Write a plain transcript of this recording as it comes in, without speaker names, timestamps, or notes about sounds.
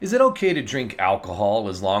Is it okay to drink alcohol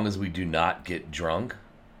as long as we do not get drunk?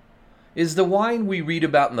 Is the wine we read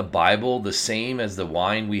about in the Bible the same as the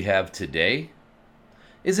wine we have today?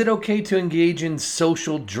 Is it okay to engage in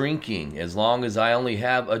social drinking as long as I only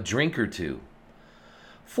have a drink or two?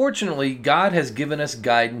 Fortunately, God has given us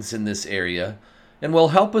guidance in this area and will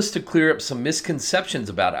help us to clear up some misconceptions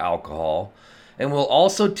about alcohol and will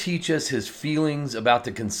also teach us his feelings about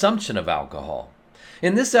the consumption of alcohol.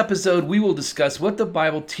 In this episode, we will discuss what the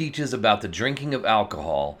Bible teaches about the drinking of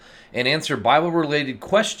alcohol and answer Bible related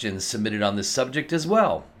questions submitted on this subject as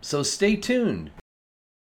well. So stay tuned.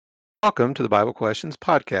 Welcome to the Bible Questions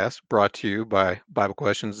podcast brought to you by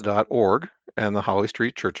BibleQuestions.org and the Holly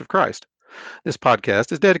Street Church of Christ. This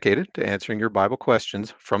podcast is dedicated to answering your Bible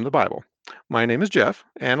questions from the Bible. My name is Jeff,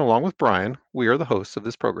 and along with Brian, we are the hosts of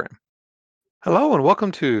this program. Hello, and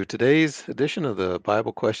welcome to today's edition of the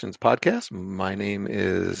Bible Questions podcast. My name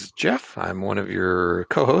is Jeff. I'm one of your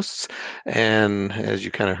co hosts, and as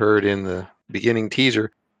you kind of heard in the beginning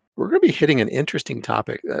teaser, we're going to be hitting an interesting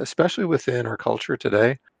topic, especially within our culture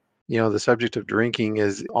today. The subject of drinking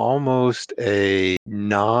is almost a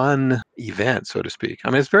non event, so to speak.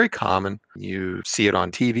 I mean, it's very common. You see it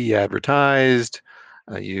on TV advertised.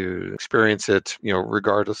 You experience it,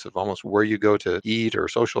 regardless of almost where you go to eat or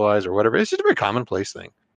socialize or whatever. It's just a very commonplace thing.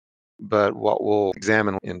 But what we'll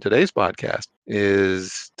examine in today's podcast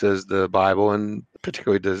is, does the Bible, and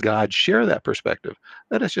particularly does God, share that perspective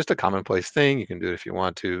that it's just a commonplace thing? You can do it if you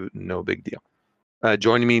want to, no big deal.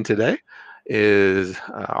 Joining me today is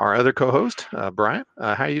our other co-host, Brian.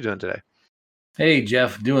 How are you doing today? Hey,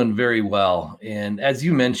 Jeff, doing very well. And as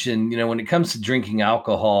you mentioned, when it comes to drinking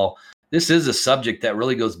alcohol, this is a subject that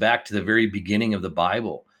really goes back to the very beginning of the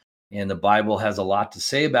Bible. And the Bible has a lot to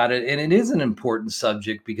say about it. And it is an important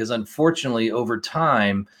subject because, unfortunately, over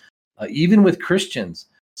time, even with Christians,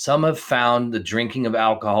 some have found the drinking of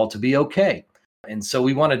alcohol to be okay. And so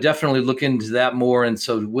we want to definitely look into that more. And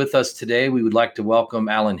so with us today, we would like to welcome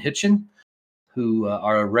Alan Hitchin, who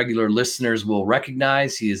our regular listeners will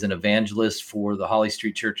recognize. He is an evangelist for the Holly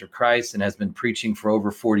Street Church of Christ and has been preaching for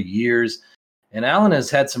over 40 years. And Alan has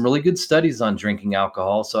had some really good studies on drinking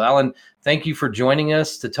alcohol. So, Alan, thank you for joining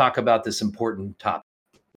us to talk about this important topic.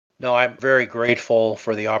 No, I'm very grateful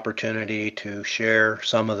for the opportunity to share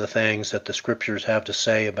some of the things that the scriptures have to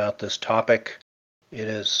say about this topic. It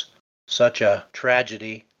is such a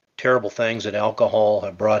tragedy. Terrible things that alcohol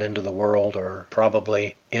have brought into the world are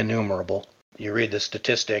probably innumerable. You read the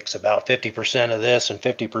statistics, about 50% of this and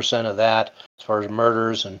 50% of that, as far as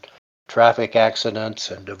murders and traffic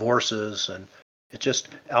accidents and divorces. And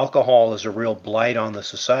alcohol is a real blight on the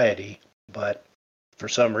society. But for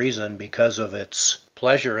some reason, because of its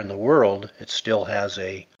pleasure in the world, it still has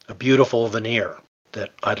a beautiful veneer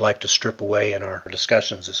that I'd like to strip away in our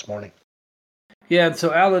discussions this morning. Yeah, and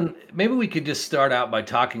so Alan, maybe we could just start out by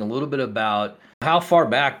talking a little bit about how far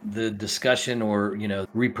back the discussion or,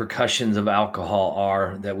 repercussions of alcohol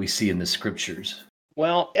are that we see in the scriptures.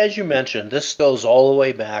 Well, as you mentioned, this goes all the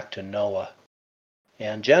way back to Noah.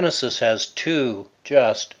 And Genesis has two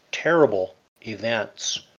just terrible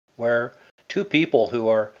events where two people who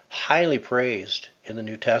are highly praised in the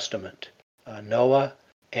New Testament, Noah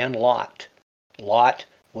and Lot. Lot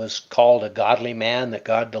was called a godly man that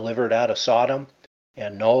God delivered out of Sodom.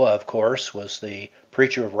 And Noah, of course, was the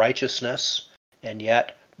preacher of righteousness. And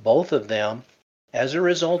yet, both of them, as a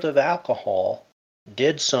result of alcohol,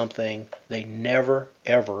 did something they never,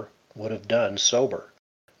 ever would have done sober.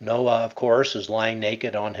 Noah, of course, is lying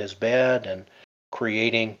naked on his bed and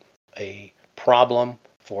creating a problem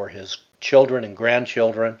for his children and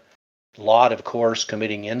grandchildren. Lot, of course,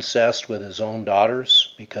 committing incest with his own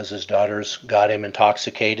daughters because his daughters got him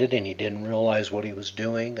intoxicated and he didn't realize what he was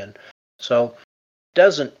doing. And so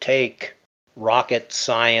doesn't take rocket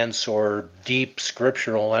science or deep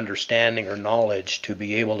scriptural understanding or knowledge to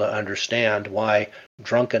be able to understand why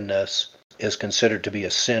drunkenness is considered to be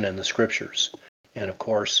a sin in the scriptures. And of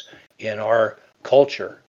course, in our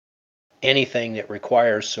culture, anything that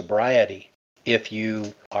requires sobriety, if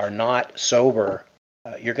you are not sober,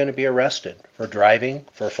 you're going to be arrested for driving,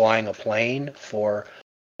 for flying a plane, for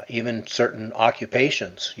even certain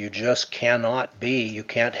occupations. You just cannot you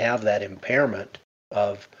can't have that impairment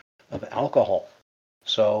of alcohol.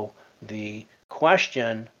 So the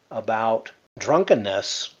question about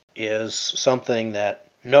drunkenness is something that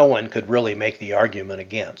no one could really make the argument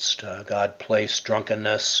against. God placed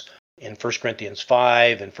drunkenness in 1 Corinthians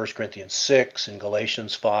 5, in 1 Corinthians 6, in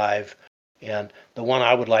Galatians 5. And the one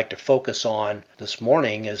I would like to focus on this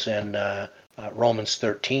morning is in Romans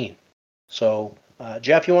 13. So,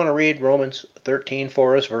 Jeff, you want to read Romans 13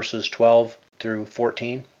 for us, verses 12 through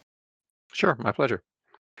 14? Sure, my pleasure.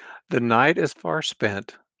 The night is far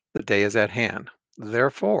spent, the day is at hand.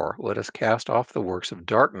 Therefore, let us cast off the works of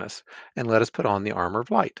darkness, and let us put on the armor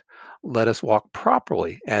of light. Let us walk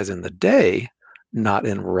properly as in the day, not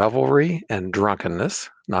in revelry and drunkenness,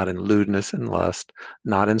 not in lewdness and lust,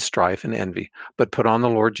 not in strife and envy, but put on the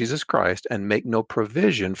Lord Jesus Christ and make no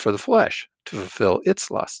provision for the flesh to fulfill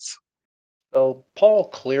its lusts. So Paul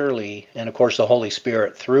clearly, and of course the Holy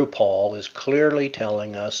Spirit through Paul, is clearly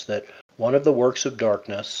telling us that one of the works of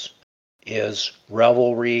darkness is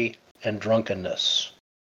revelry and drunkenness.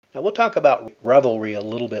 Now we'll talk about revelry a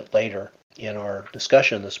little bit later in our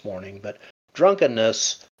discussion this morning, but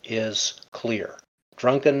drunkenness is clear.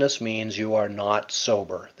 Drunkenness means you are not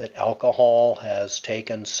sober, that alcohol has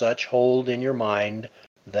taken such hold in your mind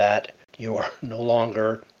that you are no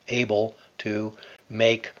longer able to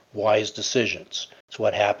make wise decisions. It's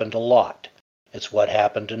what happened to Lot. It's what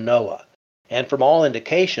happened to Noah. And from all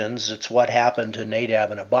indications, it's what happened to Nadab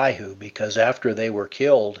and Abihu, because after they were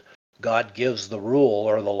killed, God gives the rule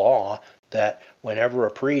or the law that whenever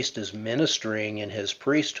a priest is ministering in his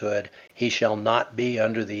priesthood, he shall not be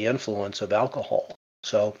under the influence of alcohol.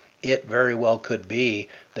 So it very well could be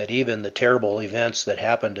that even the terrible events that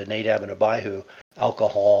happened to Nadab and Abihu,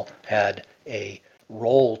 alcohol had a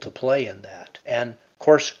role to play in that. And of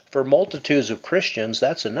course, for multitudes of Christians,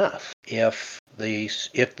 that's enough. If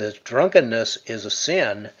the drunkenness is a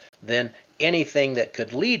sin, then anything that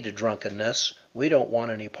could lead to drunkenness, we don't want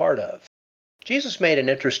any part of. Jesus made an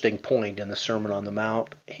interesting point in the Sermon on the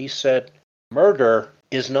Mount. He said, murder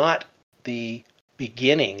is not the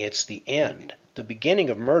beginning, it's the end. The beginning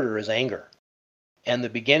of murder is anger, and the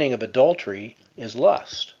beginning of adultery is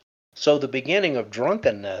lust. So the beginning of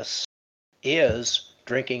drunkenness is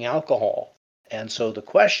drinking alcohol. And so the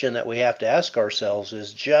question that we have to ask ourselves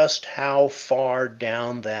is just how far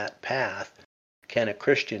down that path can a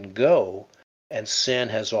Christian go, and sin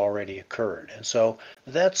has already occurred. And so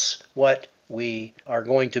that's what we are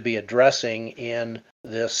going to be addressing in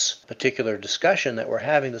this particular discussion that we're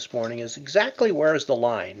having this morning, is exactly where is the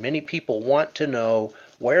line. Many people want to know,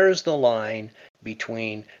 where is the line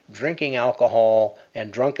between drinking alcohol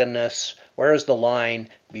and drunkenness? Where is the line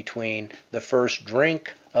between the first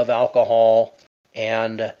drink of alcohol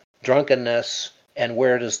and drunkenness, and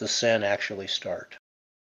where does the sin actually start?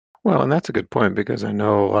 Well, and that's a good point because I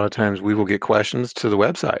know a lot of times we will get questions to the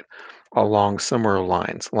website along similar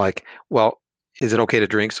lines like, well, is it okay to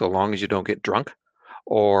drink so long as you don't get drunk?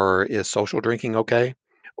 Or is social drinking okay?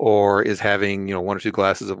 Or is having, one or two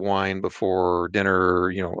glasses of wine before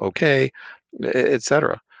dinner, okay,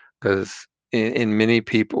 etc. Because in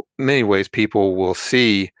many ways, people will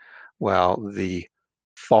see, well, the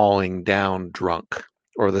falling down drunk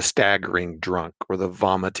or the staggering drunk or the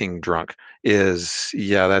vomiting drunk is,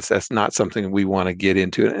 yeah, that's not something we want to get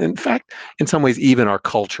into. In fact, in some ways, even our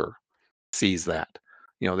culture sees that.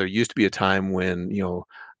 There used to be a time when,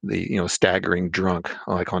 the, staggering drunk,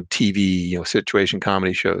 like on TV, situation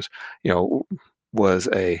comedy shows, was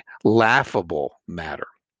a laughable matter.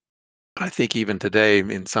 I think even today,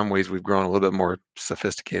 in some ways, we've grown a little bit more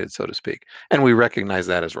sophisticated, so to speak, and we recognize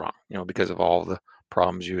that as wrong, because of all the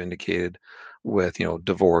problems you indicated with,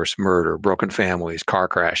 divorce, murder, broken families, car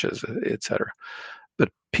crashes, etc. But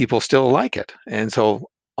people still like it, and so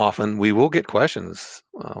often we will get questions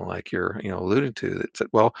like you're, alluding to that said,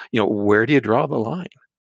 well, where do you draw the line?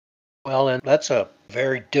 Well, and that's a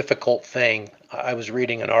very difficult thing. I was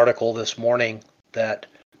reading an article this morning that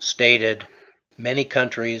stated many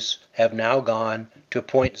countries have now gone to zero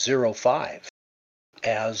point 0.05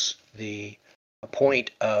 as the point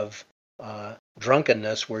of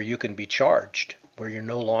drunkenness where you can be charged, where you're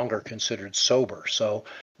no longer considered sober. So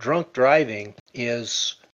drunk driving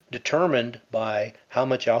is determined by how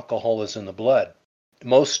much alcohol is in the blood.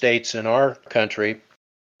 Most states in our country,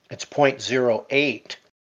 it's 0.08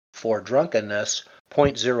 for drunkenness,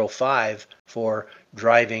 0.05 for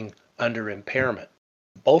driving under impairment.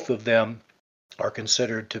 Both of them are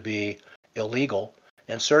considered to be illegal.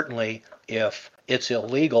 And certainly, if it's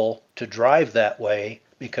illegal to drive that way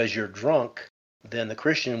because you're drunk, then the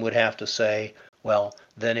Christian would have to say, well,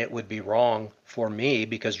 then it would be wrong for me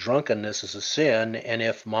because drunkenness is a sin. And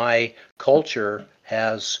if my culture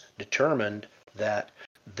has determined that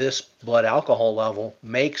this blood alcohol level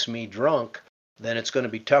makes me drunk, then it's going to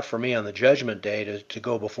be tough for me on the judgment day to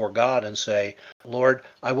go before God and say, Lord,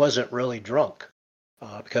 I wasn't really drunk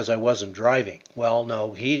because I wasn't driving. Well,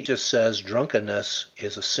 no, he just says drunkenness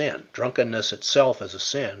is a sin. Drunkenness itself is a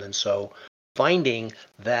sin. And so finding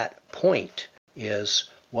that point is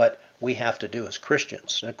what we have to do as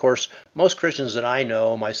Christians. And of course, most Christians that I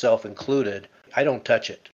know, myself included, I don't touch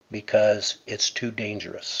it. because it's too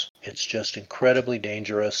dangerous. It's just incredibly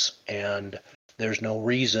dangerous, and there's no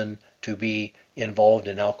reason to be involved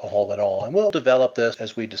in alcohol at all. And we'll develop this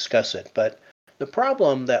as we discuss it. But the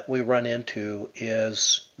problem that we run into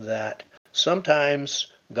is that sometimes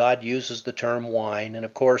God uses the term wine. And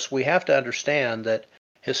of course, we have to understand that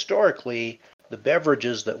historically, the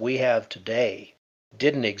beverages that we have today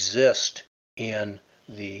didn't exist in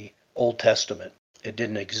the Old Testament. It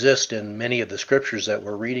didn't exist in many of the scriptures that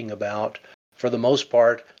we're reading about. For the most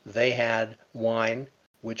part, they had wine,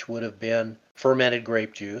 which would have been fermented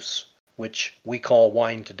grape juice, which we call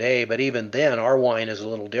wine today. But even then, our wine is a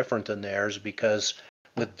little different than theirs because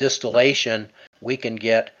with distillation, we can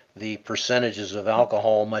get the percentages of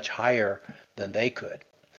alcohol much higher than they could.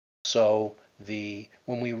 So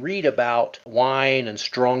when we read about wine and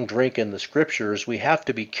strong drink in the scriptures, we have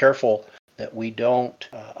to be careful that we don't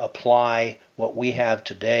apply what we have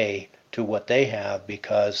today to what they have,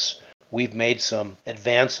 because we've made some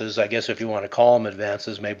advances. I guess if you want to call them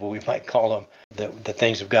advances, maybe we might call them that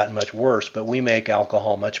things have gotten much worse, but we make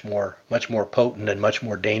alcohol much more potent and much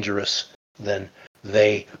more dangerous than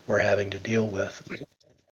they were having to deal with.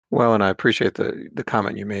 Well, and I appreciate the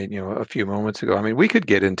comment you made, a few moments ago. I mean, we could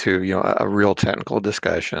get into, a real technical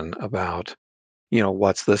discussion about,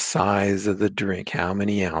 what's the size of the drink, how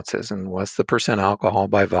many ounces, and what's the percent alcohol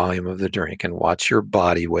by volume of the drink, and what's your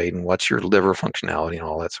body weight, and what's your liver functionality, and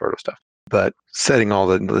all that sort of stuff. But setting all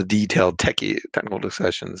the detailed technical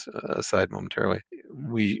discussions aside momentarily,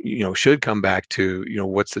 we, should come back to,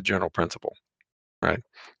 what's the general principle, right?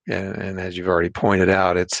 And as you've already pointed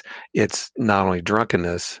out, it's not only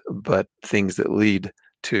drunkenness, but things that lead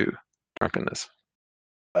to drunkenness.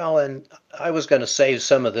 Well, and I was going to save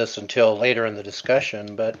some of this until later in the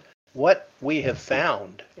discussion, but what we have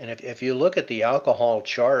found, and if you look at the alcohol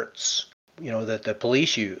charts, that the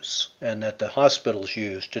police use and that the hospitals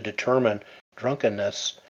use to determine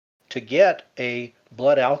drunkenness, to get a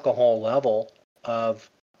blood alcohol level of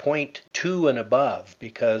 0.2 and above,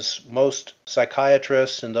 because most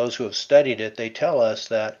psychiatrists and those who have studied it, they tell us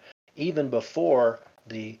that even before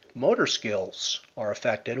the motor skills are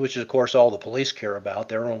affected, which is of course all the police care about.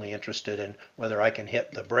 They're only interested in whether I can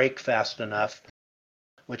hit the brake fast enough,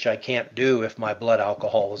 which I can't do if my blood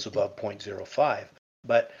alcohol is above 0.05.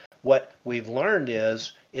 But what we've learned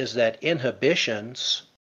is that inhibitions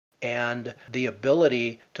and the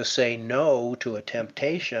ability to say no to a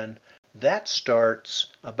temptation, that starts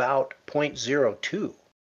about 0.02.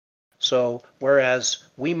 So whereas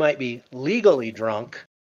we might be legally drunk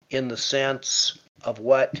in the sense of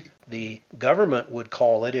what the government would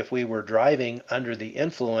call it if we were driving under the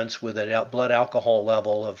influence with a blood alcohol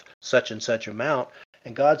level of such and such amount.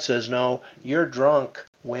 And God says, no, you're drunk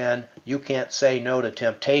when you can't say no to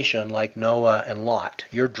temptation like Noah and Lot.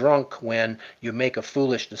 You're drunk when you make a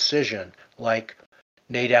foolish decision like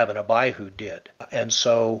Nadab and Abihu did. And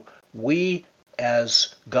so we,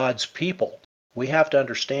 as God's people, we have to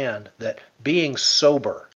understand that being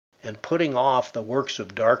sober and putting off the works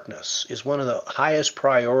of darkness is one of the highest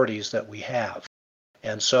priorities that we have.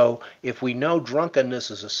 And so if we know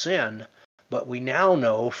drunkenness is a sin, but we now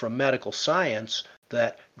know from medical science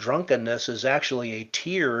that drunkenness is actually a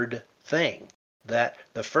tiered thing, that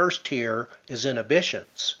the first tier is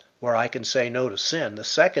inhibitions, where I can say no to sin. The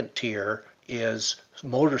second tier is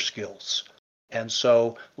motor skills. And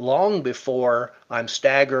so long before I'm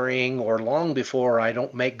staggering or long before I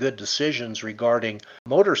don't make good decisions regarding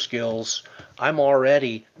motor skills, I'm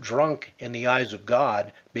already drunk in the eyes of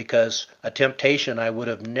God, because a temptation I would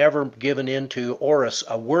have never given into, or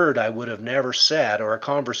a word I would have never said, or a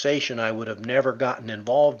conversation I would have never gotten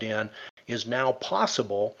involved in is now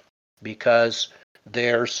possible because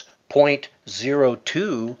there's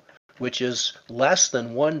 0.02, which is less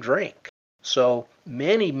than one drink. So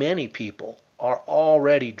many people are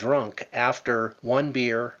already drunk after one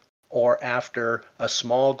beer or after a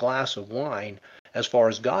small glass of wine as far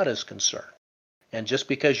as God is concerned. And just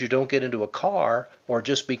because you don't get into a car, or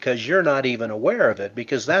just because you're not even aware of it,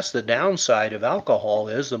 because that's the downside of alcohol,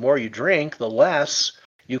 is the more you drink, the less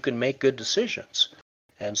you can make good decisions.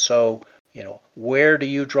 And so, where do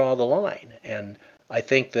you draw the line? And I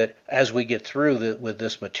think that as we get through with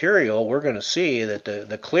this material, we're going to see that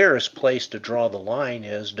the clearest place to draw the line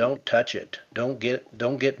is don't touch it. Don't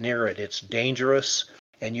get near it. It's dangerous,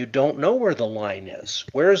 and you don't know where the line is.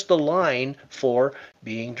 Where's the line for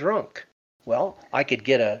being drunk? Well, I could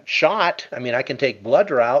get a shot. I mean, I can take blood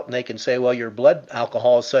route, and they can say, well, your blood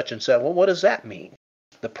alcohol is such and such. Well, what does that mean?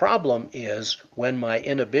 The problem is when my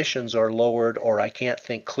inhibitions are lowered, or I can't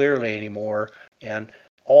think clearly anymore, and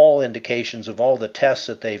all indications of all the tests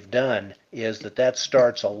that they've done is that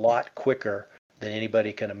starts a lot quicker than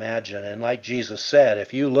anybody can imagine. And like Jesus said,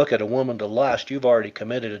 if you look at a woman to lust, you've already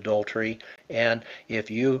committed adultery. And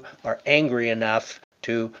if you are angry enough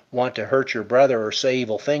to want to hurt your brother or say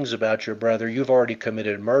evil things about your brother, you've already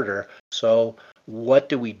committed murder. So what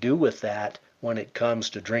do we do with that when it comes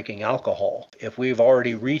to drinking alcohol? If we've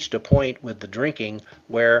already reached a point with the drinking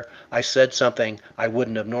where I said something I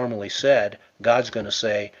wouldn't have normally said, God's going to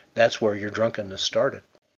say, that's where your drunkenness started.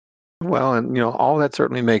 Well, and all that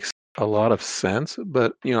certainly makes a lot of sense,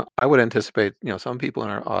 but I would anticipate some people in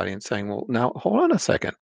our audience saying, "Well, now hold on a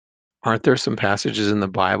second. Aren't there some passages in the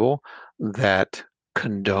Bible that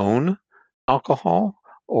condone alcohol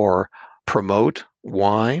or promote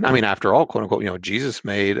wine?" I mean, after all, quote unquote, Jesus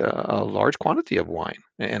made a large quantity of wine,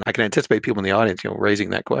 and I can anticipate people in the audience, raising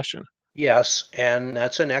that question. Yes, and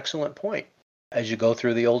that's an excellent point. As you go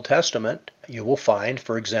through the Old Testament, you will find,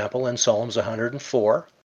 for example, in Psalms 104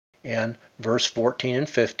 and verse 14 and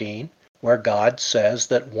 15, where God says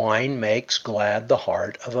that wine makes glad the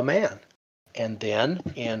heart of a man. And then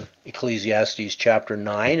in Ecclesiastes chapter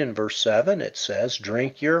 9 and verse 7, it says,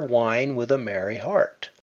 drink your wine with a merry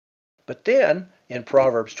heart. But then in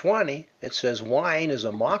Proverbs 20, it says, wine is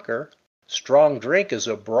a mocker, strong drink is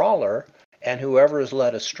a brawler, and whoever is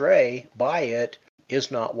led astray by it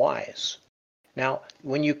is not wise. Now,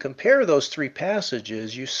 when you compare those three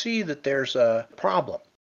passages, you see that there's a problem.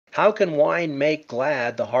 How can wine make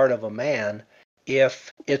glad the heart of a man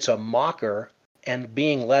if it's a mocker and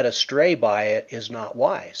being led astray by it is not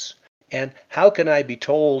wise? And how can I be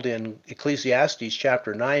told in Ecclesiastes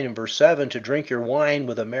chapter 9 and verse 7 to drink your wine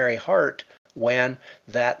with a merry heart when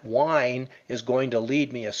that wine is going to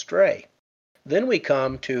lead me astray? Then we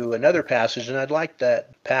come to another passage, and I'd like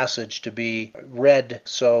that passage to be read.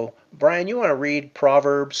 So, Brian, you want to read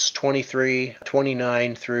Proverbs 23,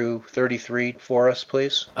 29 through 33 for us,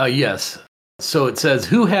 please? Yes. So it says,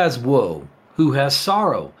 who has woe? Who has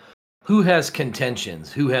sorrow? Who has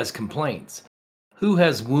contentions? Who has complaints? Who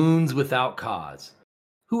has wounds without cause?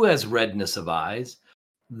 Who has redness of eyes?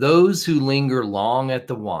 Those who linger long at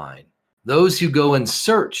the wine, those who go in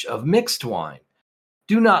search of mixed wine.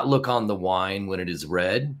 Do not look on the wine when it is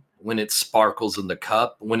red, when it sparkles in the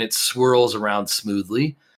cup, when it swirls around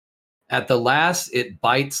smoothly. At the last, it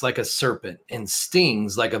bites like a serpent and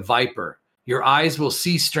stings like a viper. Your eyes will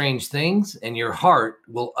see strange things, and your heart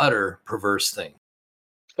will utter perverse things.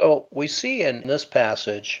 So we see in this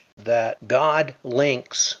passage that God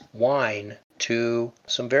links wine to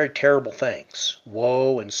some very terrible things: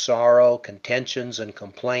 woe and sorrow, contentions and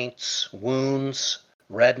complaints, wounds,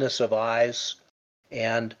 redness of eyes.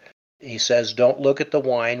 And he says, don't look at the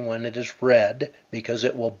wine when it is red, because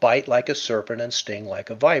it will bite like a serpent and sting like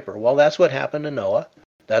a viper. Well, that's what happened to Noah.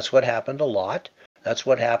 That's what happened to Lot. That's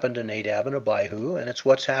what happened to Nadab and Abihu. And it's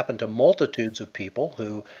what's happened to multitudes of people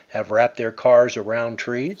who have wrapped their cars around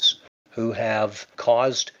trees, who have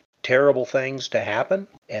caused terrible things to happen.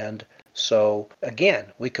 And so, again,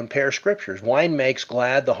 we compare scriptures. Wine makes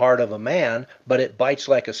glad the heart of a man, but it bites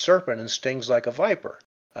like a serpent and stings like a viper.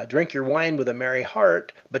 Drink your wine with a merry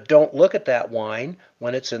heart, but don't look at that wine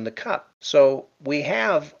when it's in the cup. So we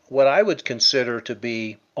have what I would consider to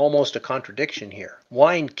be almost a contradiction here.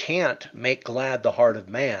 Wine can't make glad the heart of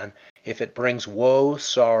man if it brings woe,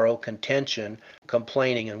 sorrow, contention,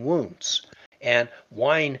 complaining, and wounds. And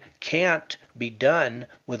wine can't be done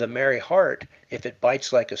with a merry heart if it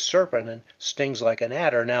bites like a serpent and stings like an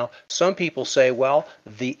adder. Now, some people say, well,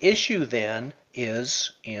 the issue then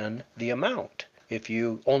is in the amount. If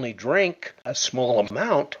you only drink a small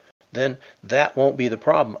amount, then that won't be the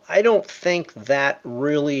problem. I don't think that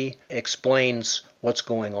really explains what's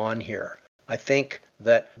going on here. I think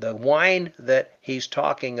that the wine that he's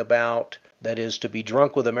talking about, that is to be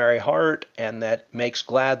drunk with a merry heart and that makes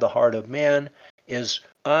glad the heart of man, is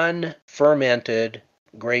unfermented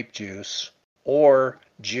grape juice or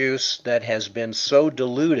juice that has been so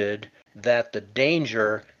diluted that the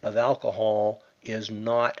danger of alcohol is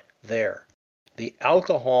not there. The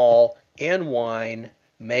alcohol in wine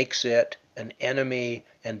makes it an enemy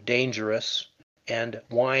and dangerous, and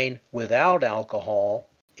wine without alcohol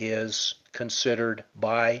is considered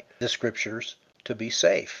by the scriptures to be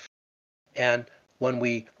safe. And when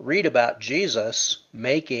we read about Jesus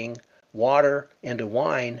making water into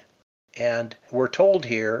wine, and we're told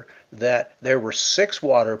here that there were 6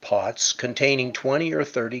 water pots containing 20 or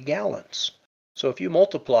 30 gallons. So if you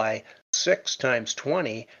multiply 6 times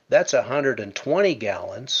 20, that's 120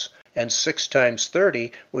 gallons, and 6 times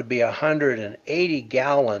 30 would be 180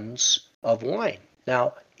 gallons of wine.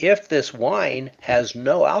 Now, if this wine has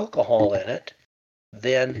no alcohol in it,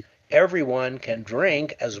 then everyone can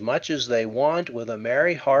drink as much as they want with a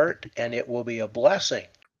merry heart, and it will be a blessing.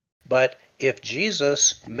 But if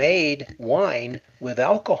Jesus made wine with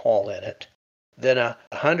alcohol in it, then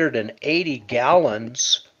 180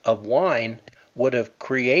 gallons of wine would have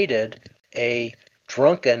created a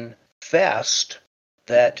drunken fest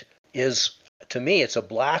that is, to me, it's a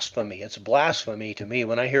blasphemy. It's blasphemy to me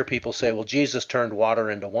when I hear people say, well, Jesus turned water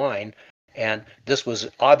into wine, and this was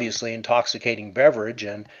obviously intoxicating beverage,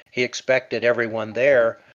 and he expected everyone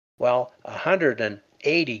there. Well,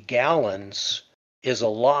 180 gallons is a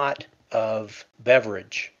lot of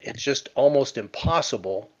beverage. It's just almost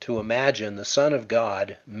impossible to imagine the Son of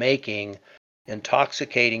God making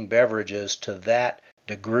intoxicating beverages to that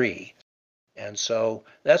degree. And so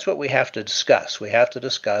that's what we have to discuss. We have to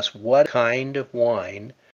discuss what kind of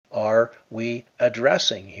wine are we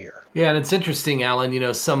addressing here. Yeah, and it's interesting,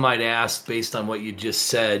 Alan. Some might ask, based on what you just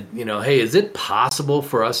said, hey, is it possible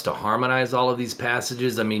for us to harmonize all of these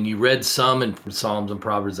passages? I mean, you read some in Psalms and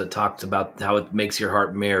Proverbs that talks about how it makes your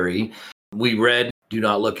heart merry. We read, do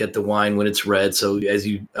not look at the wine when it's red. So as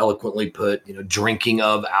you eloquently put, drinking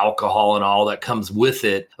of alcohol and all that comes with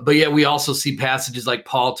it. But yet we also see passages like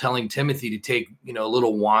Paul telling Timothy to take, a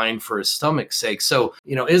little wine for his stomach's sake. So,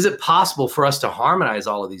 is it possible for us to harmonize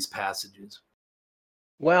all of these passages?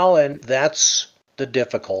 Well, and that's the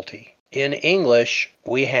difficulty. In English,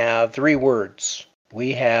 we have 3 words.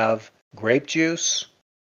 We have grape juice,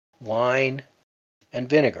 wine, and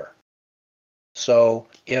vinegar. So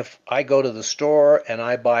if I go to the store and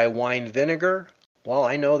I buy wine vinegar, well,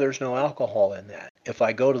 I know there's no alcohol in that. If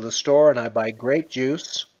I go to the store and I buy grape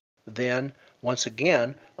juice, then once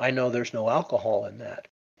again, I know there's no alcohol in that.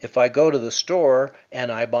 If I go to the store and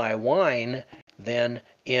I buy wine, then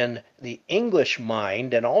in the English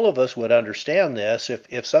mind, and all of us would understand this,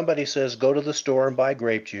 if somebody says, go to the store and buy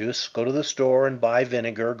grape juice, go to the store and buy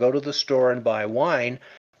vinegar, go to the store and buy wine,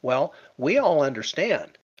 well, we all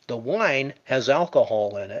understand. The wine has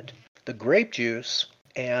alcohol in it. The grape juice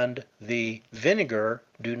and the vinegar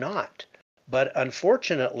do not. But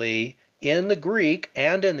unfortunately, in the Greek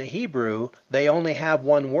and in the Hebrew, they only have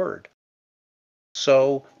one word.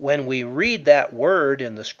 So when we read that word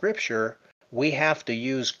in the scripture, we have to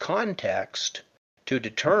use context to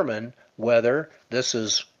determine whether this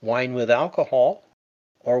is wine with alcohol,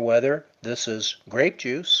 or whether this is grape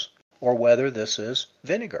juice, or whether this is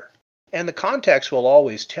vinegar. And the context will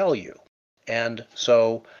always tell you. And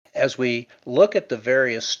so as we look at the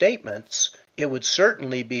various statements, it would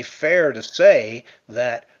certainly be fair to say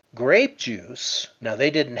that grape juice, now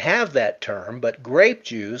they didn't have that term, but grape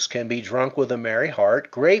juice can be drunk with a merry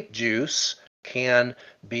heart. Grape juice can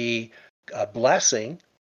be a blessing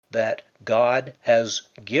that God has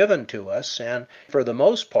given to us. And for the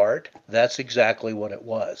most part, that's exactly what it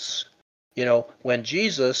was. When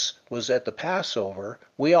Jesus was at the Passover,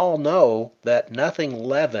 we all know that nothing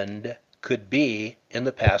leavened could be in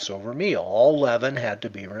the Passover meal. All leaven had to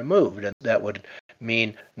be removed, and that would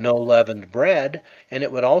mean no leavened bread, and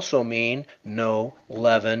it would also mean no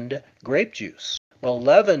leavened grape juice. Well,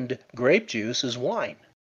 leavened grape juice is wine.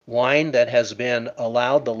 Wine that has been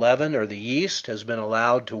allowed, the leaven or the yeast has been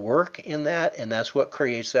allowed to work in that, and that's what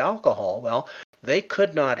creates the alcohol. Well, they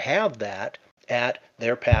could not have that at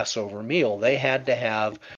their Passover meal. They had to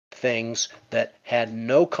have things that had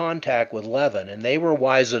no contact with leaven, and they were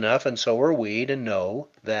wise enough, and so are we, to know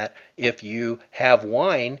that if you have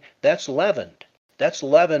wine, that's leavened. That's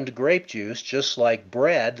leavened grape juice, just like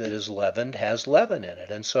bread that is leavened has leaven in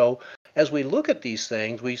it. And so as we look at these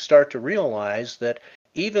things, we start to realize that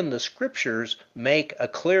even the scriptures make a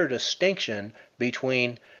clear distinction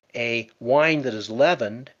between a wine that is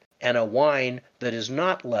leavened and a wine that is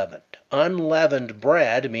not leavened. Unleavened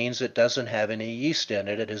bread means it doesn't have any yeast in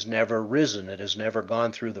it. It has never risen. It has never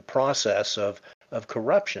gone through the process of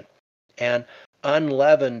corruption. And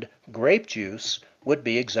unleavened grape juice would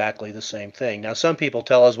be exactly the same thing. Now, some people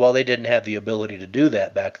tell us, well, they didn't have the ability to do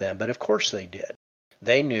that back then, but of course they did.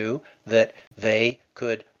 They knew that they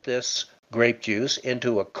could this grape juice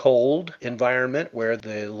into a cold environment where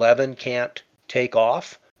the leaven can't take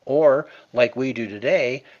off, or like we do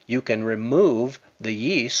today, you can remove the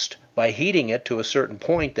yeast by heating it to a certain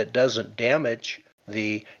point that doesn't damage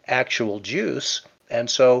the actual juice. And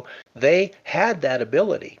so they had that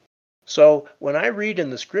ability. So when I read in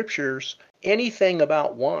the scriptures anything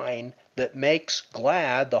about wine that makes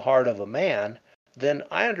glad the heart of a man, then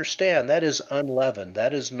I understand that is unleavened.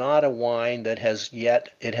 That is not a wine that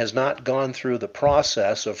it has not gone through the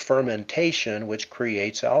process of fermentation which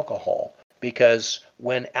creates alcohol. Because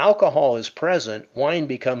when alcohol is present, wine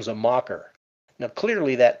becomes a mocker. Now,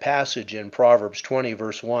 clearly that passage in Proverbs 20,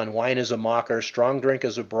 verse 1, wine is a mocker, strong drink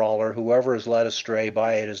is a brawler, whoever is led astray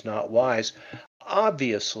by it is not wise.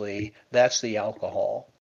 Obviously, that's the alcohol.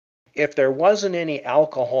 if there wasn't any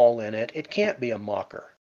alcohol in it, it can't be a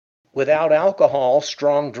mocker. Without alcohol,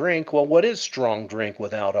 strong drink, well, what is strong drink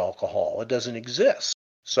without alcohol? It doesn't exist.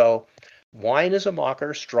 So wine is a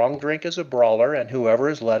mocker, strong drink is a brawler, and whoever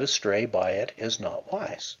is led astray by it is not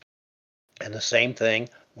wise. And the same thing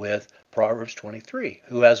with Proverbs 23.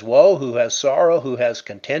 Who has woe, who has sorrow, who has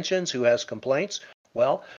contentions, who has complaints?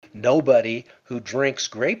 Well, nobody who drinks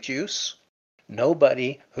grape juice,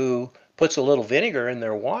 nobody who puts a little vinegar in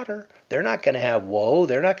their water, they're not going to have woe,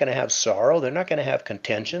 they're not going to have sorrow, they're not going to have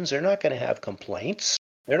contentions, they're not going to have complaints,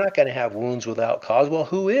 they're not going to have wounds without cause. Well,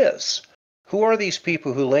 who is? Who are these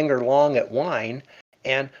people who linger long at wine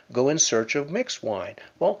and go in search of mixed wine?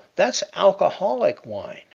 Well, that's alcoholic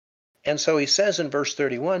wine. And so he says in verse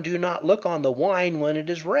 31, do not look on the wine when it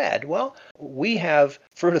is red. Well, we have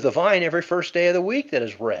fruit of the vine every first day of the week that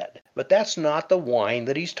is red. But that's not the wine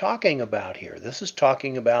that he's talking about here. This is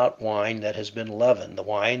talking about wine that has been leavened, the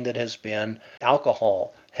wine that has been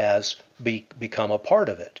alcohol has become a part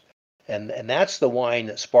of it. And that's the wine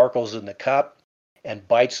that sparkles in the cup and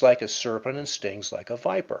bites like a serpent and stings like a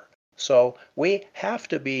viper. So we have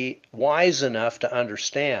to be wise enough to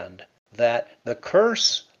understand that the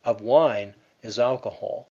curse of wine is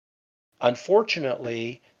alcohol.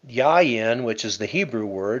 Unfortunately, yayin, which is the Hebrew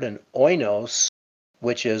word, and oinos,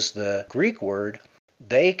 which is the Greek word,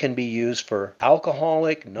 they can be used for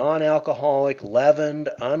alcoholic, non-alcoholic, leavened,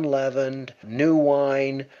 unleavened, new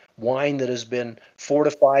wine, wine that has been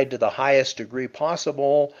fortified to the highest degree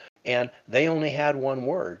possible, and they only had one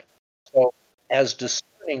word. So as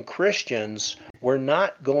discerning Christians, we're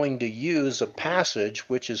not going to use a passage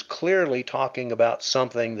which is clearly talking about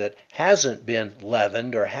something that hasn't been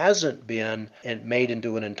leavened or hasn't been made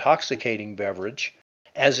into an intoxicating beverage.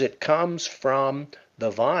 As it comes from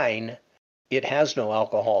the vine, it has no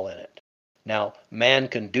alcohol in it. Now, man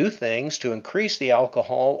can do things to increase the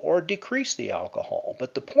alcohol or decrease the alcohol.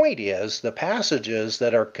 But the point is, the passages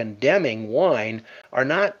that are condemning wine are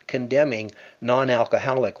not condemning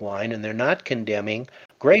non-alcoholic wine, and they're not condemning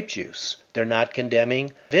grape juice. They're not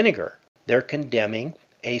condemning vinegar. They're condemning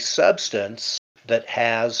a substance that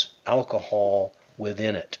has alcohol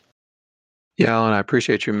within it. Yeah, Alan, I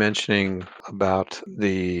appreciate you mentioning about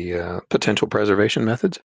the potential preservation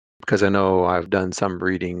methods, because I know I've done some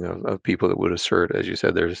reading of people that would assert, as you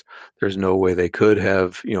said, there's no way they could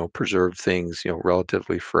have, preserved things,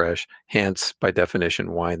 relatively fresh. Hence, by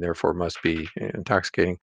definition, wine therefore must be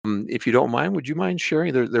intoxicating. If you don't mind, would you mind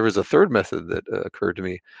sharing? There was a third method that occurred to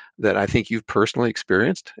me that I think you've personally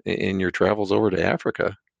experienced in your travels over to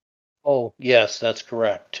Africa. Oh, yes, that's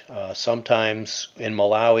correct. Sometimes in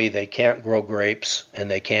Malawi, they can't grow grapes and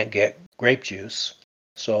they can't get grape juice.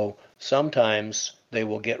 So sometimes they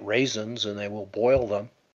will get raisins and they will boil them.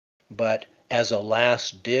 But as a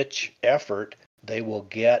last ditch effort, they will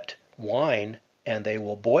get wine and they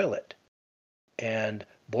will boil it. And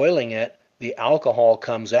boiling it, the alcohol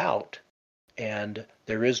comes out and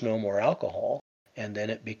there is no more alcohol. And then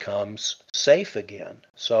it becomes safe again.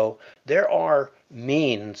 So there are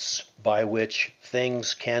means by which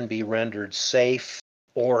things can be rendered safe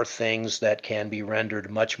or things that can be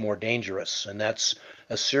rendered much more dangerous. And that's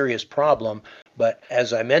a serious problem. But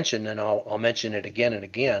as I mentioned, and I'll mention it again and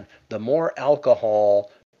again, the more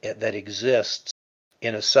alcohol that exists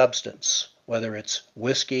in a substance, whether it's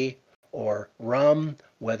whiskey or rum,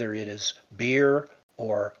 whether it is beer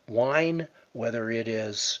or wine, whether it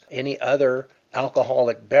is any other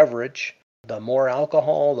alcoholic beverage, the more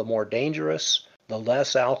alcohol, the more dangerous. The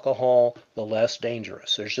less alcohol, the less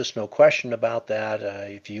dangerous. There's just no question about that.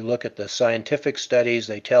 If you look at the scientific studies,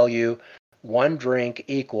 they tell you one drink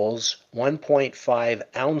equals 1.5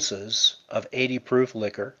 ounces of 80 proof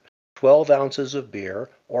liquor, 12 ounces of beer,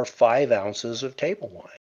 or 5 ounces of table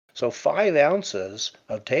wine. So 5 ounces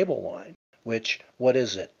of table wine, which, what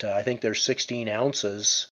is it? I think there's 16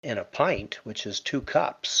 ounces in a pint, which is 2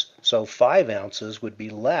 cups. So 5 ounces would be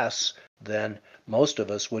less than most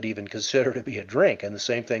of us would even consider to be a drink. And the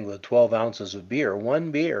same thing with 12 ounces of beer.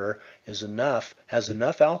 One beer is enough, has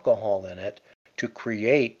enough alcohol in it to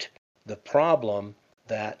create the problem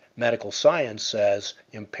that medical science says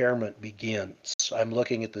impairment begins. I'm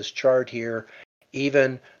looking at this chart here.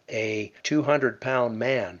 Even a 200-pound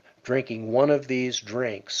man drinking one of these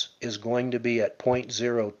drinks is going to be at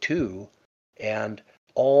 0.02, and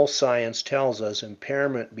all science tells us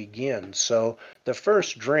impairment begins. So the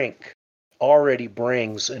first drink already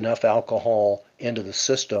brings enough alcohol into the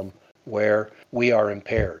system where we are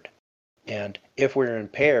impaired. And if we're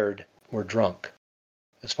impaired, we're drunk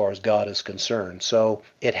as far as God is concerned. So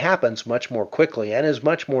it happens much more quickly and is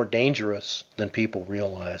much more dangerous than people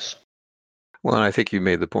realize. Well, and I think you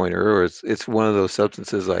made the point earlier. It's one of those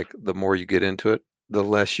substances, like the more you get into it, the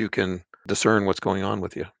less you can discern what's going on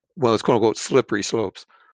with you. Well, it's quote unquote slippery slopes.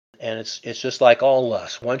 And it's just like all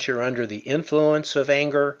lust. Once you're under the influence of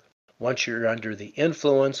anger, once you're under the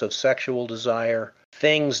influence of sexual desire,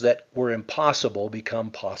 things that were impossible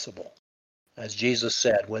become possible. As Jesus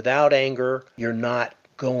said, without anger, you're not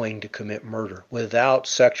going to commit murder. Without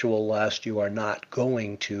sexual lust, you are not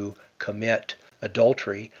going to commit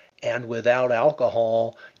adultery. And without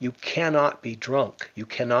alcohol, you cannot be drunk. You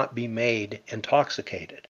cannot be made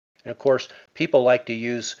intoxicated. And of course, people like to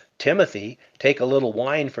use Timothy, take a little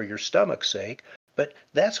wine for your stomach's sake, but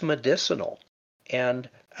that's medicinal. And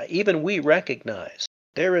even we recognize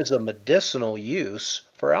there is a medicinal use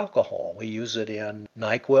for alcohol. We use it in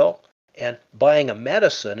NyQuil. And buying a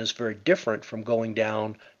medicine is very different from going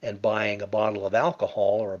down and buying a bottle of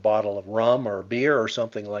alcohol or a bottle of rum or beer or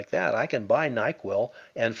something like that. I can buy NyQuil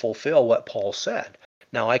and fulfill what Paul said.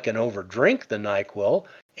 Now, I can overdrink the NyQuil,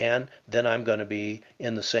 and then I'm going to be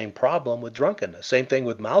in the same problem with drunkenness. Same thing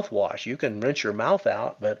with mouthwash. You can rinse your mouth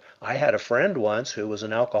out, but I had a friend once who was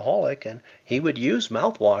an alcoholic, and he would use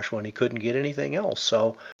mouthwash when he couldn't get anything else.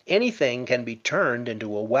 So anything can be turned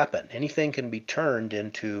into a weapon. Anything can be turned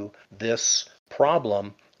into this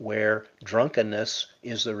problem where drunkenness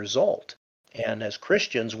is the result. And as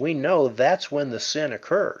Christians, we know that's when the sin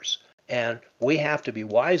occurs. And we have to be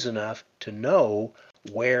wise enough to know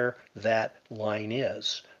where that line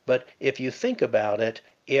is. But if you think about it,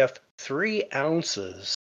 if 3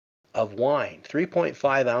 ounces of wine,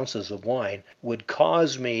 3.5 ounces of wine, would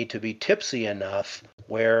cause me to be tipsy enough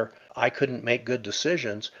where I couldn't make good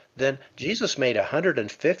decisions, then Jesus made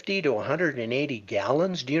 150 to 180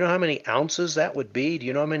 gallons. Do you know how many ounces that would be? Do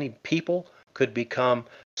you know how many people could become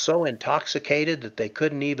so intoxicated that they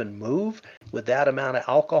couldn't even move with that amount of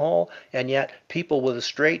alcohol? And yet people with a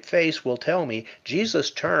straight face will tell me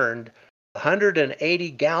Jesus turned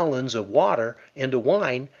 180 gallons of water into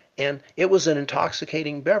wine, and it was an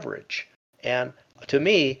intoxicating beverage. And to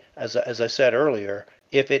me, as I said earlier,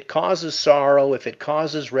 if it causes sorrow, if it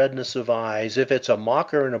causes redness of eyes, if it's a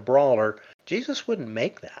mocker and a brawler, Jesus wouldn't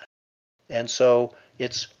make that. And so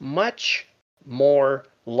it's much more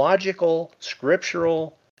logical,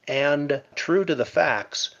 scriptural, and true to the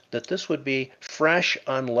facts that this would be fresh,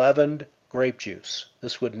 unleavened grape juice.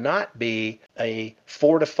 This would not be a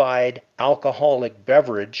fortified alcoholic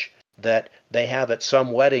beverage that they have at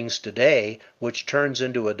some weddings today, which turns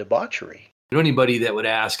into a debauchery. Anybody that would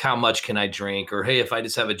ask, how much can I drink? Or, hey, if I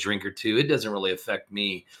just have a drink or two, it doesn't really affect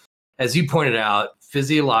me. As you pointed out,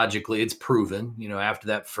 physiologically, it's proven, after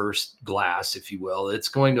that first glass, if you will, it's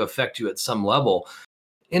going to affect you at some level.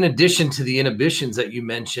 In addition to the inhibitions that you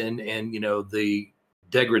mentioned and, the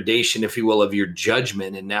degradation, if you will, of your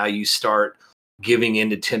judgment, and now you start giving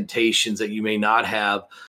into temptations that you may not have.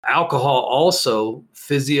 Alcohol also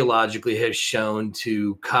physiologically has shown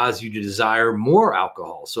to cause you to desire more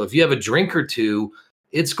alcohol. So if you have a drink or two,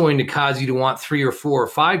 it's going to cause you to want 3 or 4 or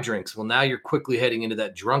 5 drinks. Well, now you're quickly heading into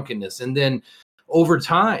that drunkenness. And then over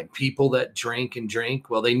time, people that drink and drink,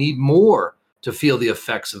 well, they need more to feel the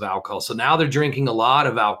effects of alcohol. So now they're drinking a lot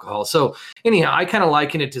of alcohol. So anyhow, I kind of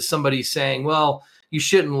liken it to somebody saying, well, you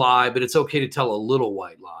shouldn't lie, but it's okay to tell a little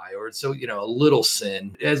white lie, or it's a little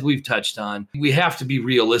sin. As we've touched on, we have to be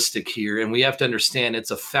realistic here, and we have to understand its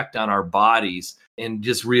effect on our bodies, and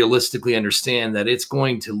just realistically understand that it's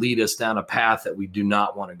going to lead us down a path that we do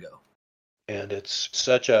not want to go. And it's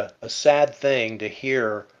such a sad thing to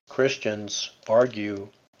hear Christians argue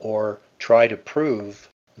or try to prove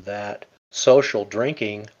that social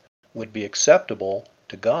drinking would be acceptable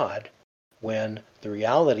to God, when the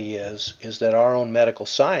reality is that our own medical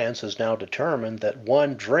science has now determined that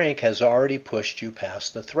one drink has already pushed you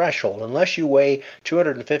past the threshold. Unless you weigh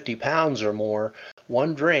 250 pounds or more,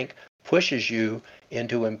 one drink pushes you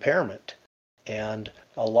into impairment. And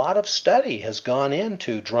a lot of study has gone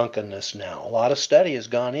into drunkenness now. A lot of study has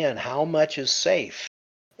gone in. How much is safe?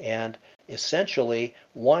 And essentially,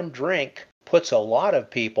 one drink puts a lot of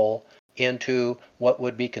people into what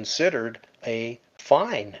would be considered a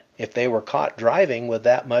fine if they were caught driving with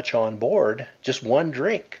that much on board, just one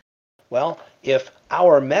drink. Well, if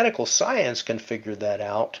our medical science can figure that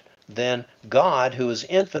out, then God, who is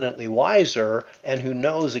infinitely wiser and who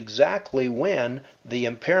knows exactly when the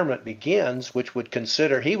impairment begins,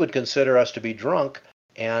 he would consider us to be drunk.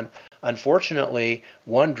 And unfortunately,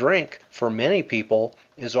 one drink for many people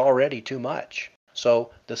is already too much.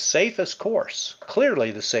 So the safest course,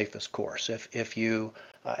 clearly the safest course, if you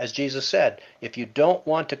as Jesus said, if you don't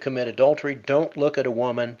want to commit adultery, don't look at a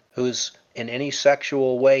woman who's in any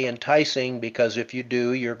sexual way enticing, because if you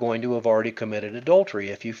do, you're going to have already committed adultery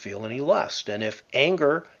if you feel any lust. And if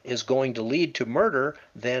anger is going to lead to murder,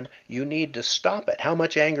 then you need to stop it. How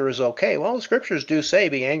much anger is okay? Well, the scriptures do say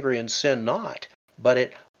be angry and sin not, but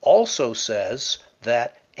it also says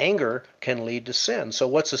that anger can lead to sin. So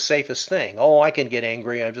what's the safest thing? Oh, I can get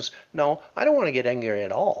angry. No, I don't want to get angry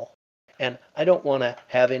at all. And I don't want to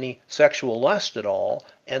have any sexual lust at all.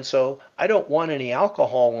 And so I don't want any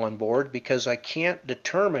alcohol on board because I can't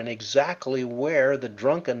determine exactly where the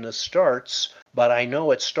drunkenness starts, but I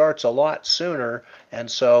know it starts a lot sooner.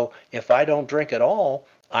 And so if I don't drink at all,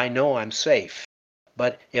 I know I'm safe.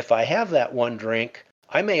 But if I have that one drink,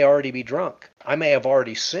 I may already be drunk. I may have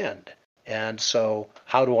already sinned. And so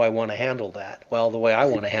how do I want to handle that? Well, the way I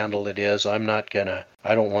want to handle it is I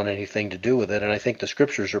don't want anything to do with it. And I think the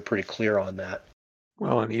scriptures are pretty clear on that.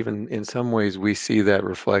 Well, and even in some ways, we see that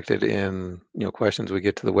reflected in, questions we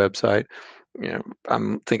get to the website.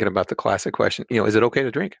 I'm thinking about the classic question, is it okay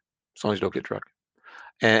to drink as long as you don't get drunk?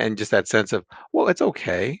 And just that sense of, well, it's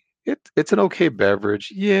okay. It's an okay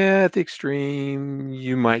beverage. Yeah, at the extreme,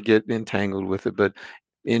 you might get entangled with it, but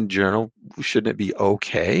in general, shouldn't it be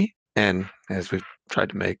okay? And as we've tried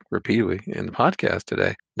to make repeatedly in the podcast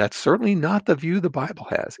today, that's certainly not the view the Bible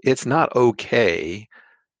has. It's not okay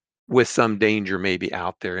with some danger maybe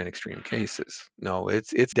out there in extreme cases. No,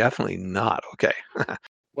 it's definitely not okay.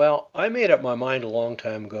 Well, I made up my mind a long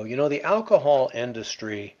time ago. The alcohol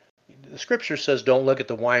industry, the scripture says don't look at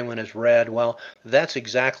the wine when it's red. Well, that's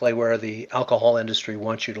exactly where the alcohol industry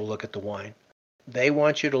wants you to look at the wine. They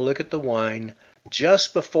want you to look at the wine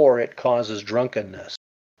just before it causes drunkenness.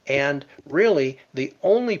 And really, the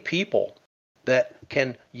only people that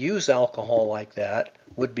can use alcohol like that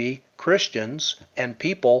would be Christians and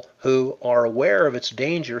people who are aware of its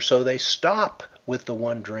danger, so they stop with the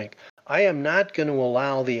one drink. I am not going to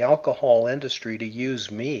allow the alcohol industry to use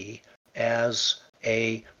me as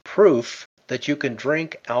a proof that you can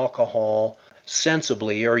drink alcohol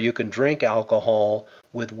sensibly or you can drink alcohol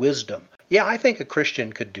with wisdom. Yeah, I think a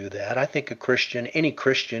Christian could do that. I think any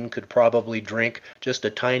Christian could probably drink just a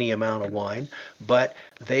tiny amount of wine, but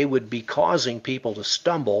they would be causing people to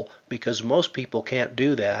stumble because most people can't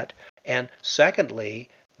do that. And secondly,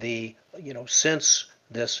 since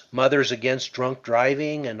this Mothers Against Drunk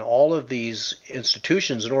Driving and all of these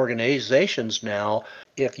institutions and organizations now,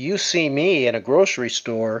 if you see me in a grocery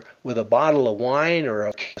store with a bottle of wine or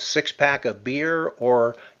a six-pack of beer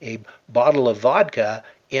or a bottle of vodka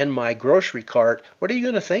in my grocery cart, what are you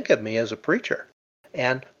going to think of me as a preacher?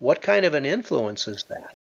 And what kind of an influence is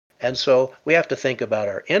that? And so we have to think about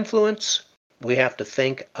our influence. We have to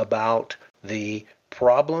think about the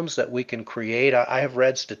problems that we can create. I have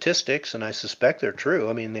read statistics, and I suspect they're true.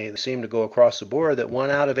 I mean, they seem to go across the board that 1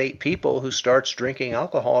 out of 8 people who starts drinking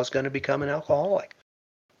alcohol is going to become an alcoholic.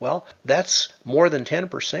 Well, that's more than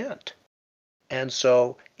 10%. And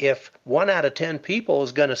so if 1 out of 10 people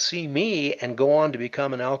is going to see me and go on to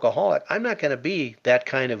become an alcoholic, I'm not going to be that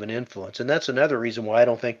kind of an influence. And that's another reason why I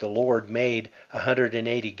don't think the Lord made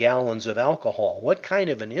 180 gallons of alcohol. What kind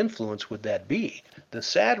of an influence would that be? The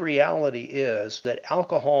sad reality is that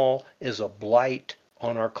alcohol is a blight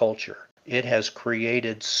on our culture. It has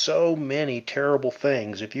created so many terrible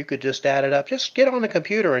things. If you could just add it up, just get on the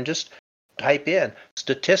computer and just type in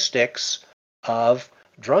statistics of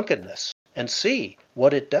drunkenness and see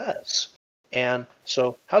what it does. And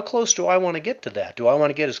so how close do I want to get to that? Do I want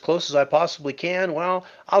to get as close as I possibly can? Well,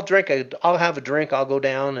 I'll have a drink, I'll go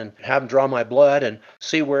down and have them draw my blood and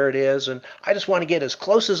see where it is. And I just want to get as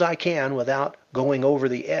close as I can without going over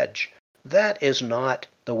the edge. That is not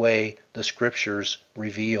the way the scriptures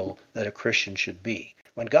reveal that a Christian should be.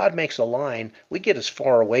 When God makes a line, we get as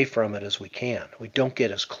far away from it as we can. We don't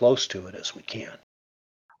get as close to it as we can.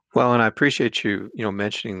 Well, and I appreciate you,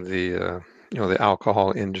 mentioning the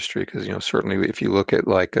alcohol industry because, certainly if you look at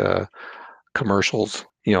like commercials,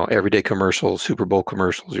 everyday commercials, Super Bowl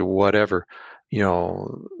commercials, or whatever, you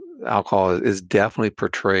know, alcohol is definitely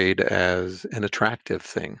portrayed as an attractive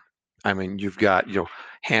thing. I mean, you've got,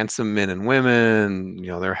 handsome men and women,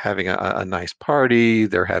 they're having a nice party,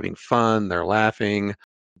 they're having fun, they're laughing,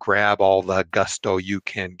 grab all the gusto you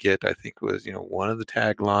can get, I think was, one of the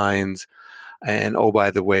taglines. And oh,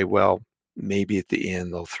 by the way, well, maybe at the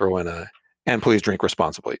end they'll throw in and please drink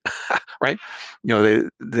responsibly, right?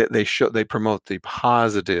 They promote the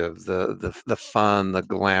positive, the fun, the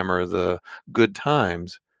glamour, the good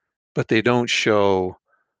times, but they don't show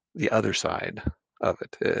the other side of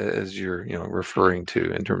it, as you're referring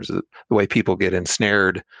to in terms of the way people get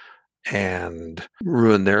ensnared and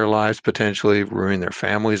ruin their lives potentially, ruin their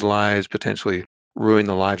families' lives potentially, ruin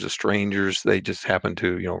the lives of strangers they just happen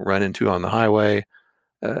to, run into on the highway,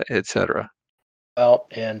 etc. Well,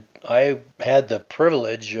 and I had the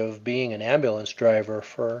privilege of being an ambulance driver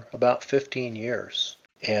for about 15 years.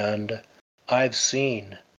 And I've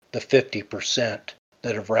seen the 50%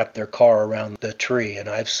 that have wrapped their car around the tree. And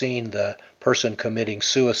I've seen the person committing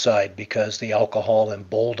suicide because the alcohol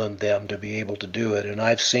emboldened them to be able to do it. And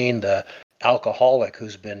I've seen the alcoholic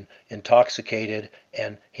who's been intoxicated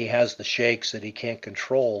and he has the shakes that he can't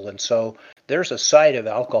control. And so there's a side of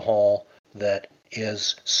alcohol that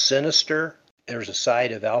is sinister. There's a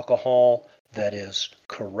side of alcohol that is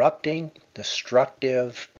corrupting,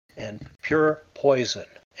 destructive, and pure poison.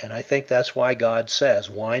 And I think that's why God says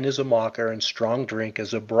wine is a mocker and strong drink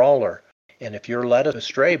is a brawler. And if you're led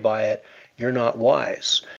astray by it, you're not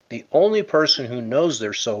wise. The only person who knows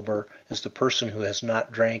they're sober is the person who has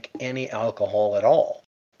not drank any alcohol at all.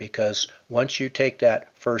 Because once you take that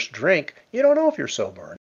first drink, you don't know if you're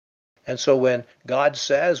sober. And so when God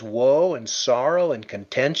says woe and sorrow and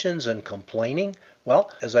contentions and complaining,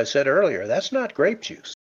 well, as I said earlier, that's not grape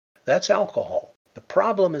juice. That's alcohol. The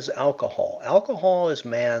problem is alcohol. Alcohol is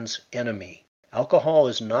man's enemy. Alcohol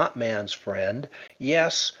is not man's friend.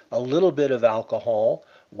 Yes, a little bit of alcohol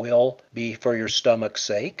will be for your stomach's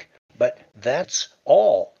sake, but that's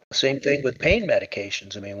all. Same thing with pain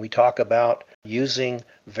medications. I mean, we talk about using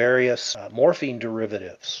various morphine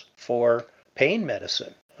derivatives for pain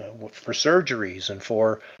medicine, for surgeries and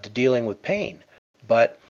for dealing with pain.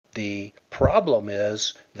 But the problem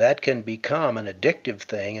is that can become an addictive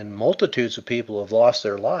thing, and multitudes of people have lost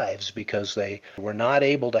their lives because they were not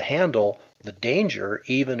able to handle the danger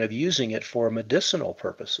even of using it for medicinal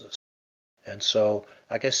purposes. And so,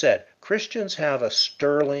 like I said, Christians have a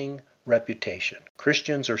sterling reputation.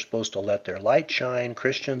 Christians are supposed to let their light shine.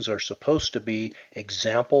 Christians are supposed to be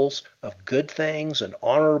examples of good things and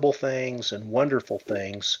honorable things and wonderful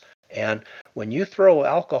things. And when you throw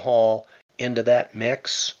alcohol into that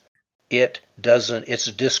mix,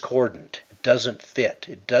 it's discordant. It doesn't fit.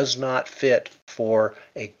 It does not fit for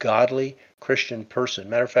a godly Christian person.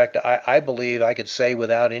 Matter of fact, I believe I could say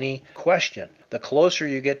without any question, the closer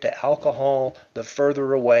you get to alcohol, the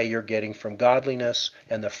further away you're getting from godliness,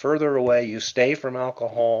 and the further away you stay from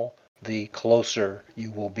alcohol, the closer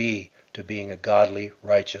you will be to being a godly,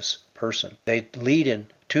 righteous person. They lead in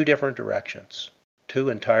two different directions, two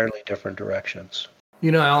entirely different directions.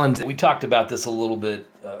 You know, Alan, we talked about this a little bit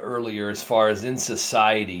earlier as far as in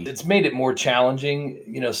society. It's made it more challenging.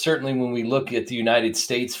 You know, certainly when we look at the United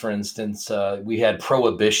States, for instance, we had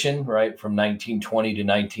prohibition, right, from 1920 to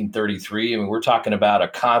 1933. I mean, we're talking about a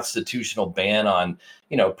constitutional ban on,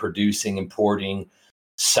 producing, importing,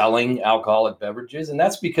 selling alcoholic beverages. And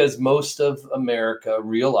that's because most of America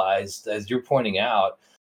realized, as you're pointing out,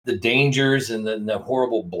 the dangers and the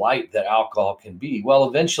horrible blight that alcohol can be. Well,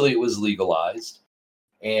 eventually it was legalized.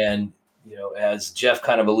 And, as Jeff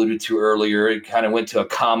kind of alluded to earlier, it kind of went to a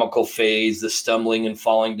comical phase, the stumbling and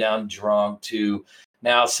falling down drunk, to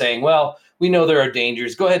now saying, well, we know there are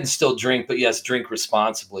dangers. Go ahead and still drink, but yes, drink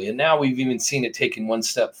responsibly. And now we've even seen it taken one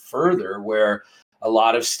step further, where a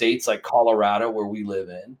lot of states like Colorado, where we live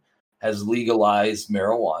in, has legalized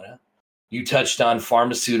marijuana. You touched on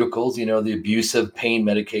pharmaceuticals, the abuse of pain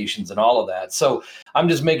medications and all of that. So I'm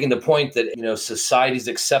just making the point that, society's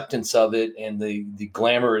acceptance of it and the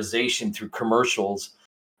glamorization through commercials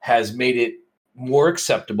has made it more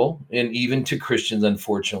acceptable, and even to Christians,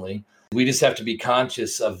 unfortunately. We just have to be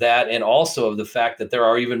conscious of that, and also of the fact that there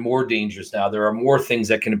are even more dangers now. There are more things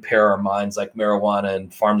that can impair our minds, like marijuana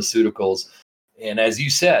and pharmaceuticals. And as you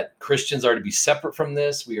said, Christians are to be separate from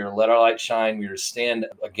this. We are to let our light shine. We are to stand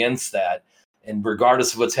against that. And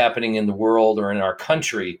regardless of what's happening in the world or in our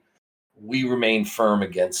country, we remain firm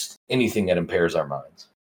against anything that impairs our minds.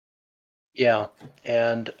 Yeah.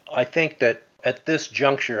 And I think that at this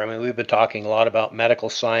juncture, I mean, we've been talking a lot about medical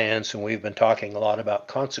science and we've been talking a lot about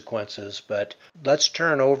consequences, but let's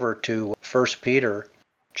turn over to 1 Peter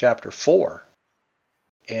chapter 4.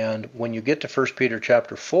 And when you get to 1 Peter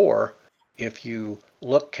chapter 4, if you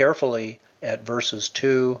look carefully at verses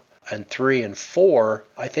 2 and 3 and 4,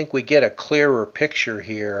 I think we get a clearer picture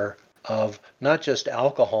here of not just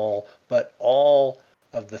alcohol, but all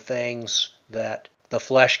of the things that the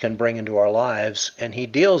flesh can bring into our lives. And he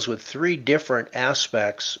deals with three different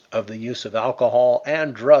aspects of the use of alcohol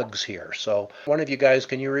and drugs here. So one of you guys,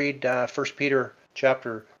 can you read 1 Peter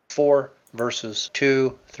chapter 4, verses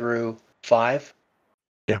 2 through 5?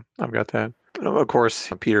 Yeah, I've got that. Of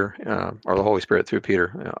course, Peter, or the Holy Spirit through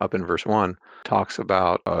Peter, up in verse 1, talks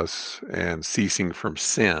about us and ceasing from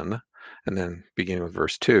sin. And then beginning with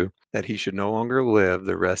verse 2, that he should no longer live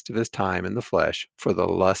the rest of his time in the flesh for the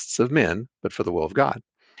lusts of men, but for the will of God.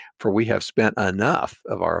 For we have spent enough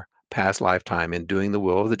of our past lifetime in doing the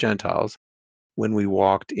will of the Gentiles when we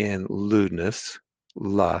walked in lewdness,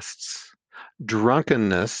 lusts,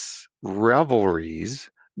 drunkenness, revelries,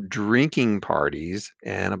 drinking parties,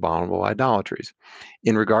 and abominable idolatries.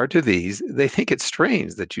 In regard to these, they think it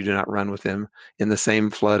strange that you do not run with them in the same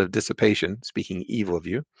flood of dissipation, speaking evil of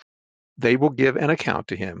you. They will give an account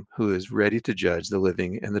to him who is ready to judge the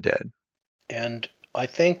living and the dead. And I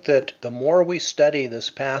think that the more we study this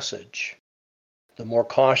passage, the more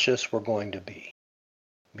cautious we're going to be.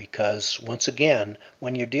 Because once again,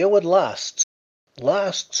 when you deal with lusts,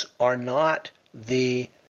 lusts are not the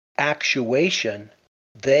actuation,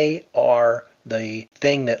 they are the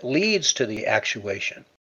thing that leads to the actuation.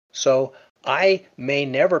 So I may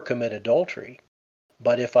never commit adultery,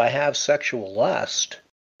 but if I have sexual lust,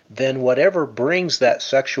 then whatever brings that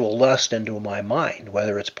sexual lust into my mind,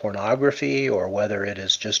 whether it's pornography or whether it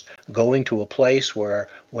is just going to a place where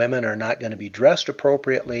women are not going to be dressed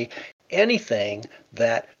appropriately, anything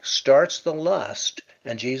that starts the lust,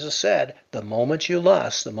 and Jesus said, the moment you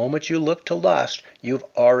lust, the moment you look to lust, you've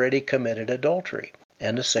already committed adultery.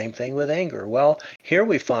 And the same thing with anger. Well, here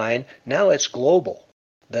we find now it's global,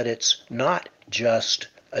 that it's not just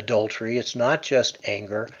adultery, it's not just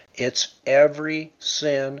anger, it's every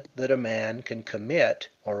sin that a man can commit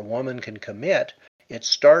or a woman can commit. It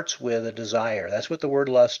starts with a desire. That's what the word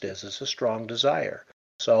lust is. It's a strong desire.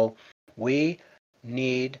 So we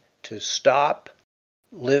need to stop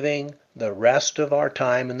living the rest of our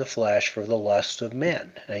time in the flesh for the lust of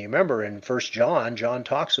men. Now you remember in 1 John, John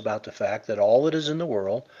talks about the fact that all that is in the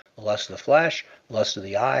world, the lust of the flesh, the lust of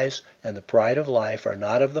the eyes, and the pride of life are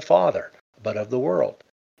not of the Father, but of the world.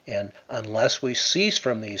 And unless we cease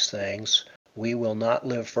from these things, we will not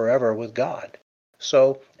live forever with God.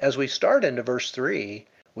 So as we start into verse 3,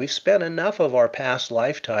 we've spent enough of our past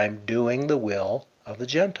lifetime doing the will of the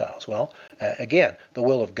Gentiles. Well, again, the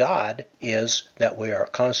will of God is that we are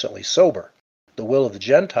constantly sober. The will of the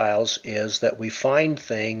Gentiles is that we find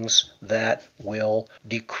things that will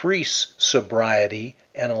decrease sobriety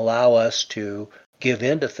and allow us to give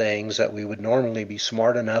in to things that we would normally be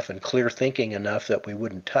smart enough and clear thinking enough that we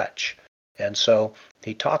wouldn't touch. And so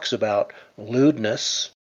he talks about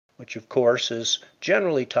lewdness, which of course is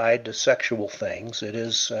generally tied to sexual things. It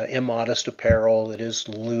is immodest apparel, it is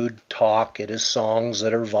lewd talk, it is songs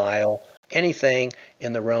that are vile, anything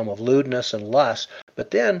in the realm of lewdness and lust.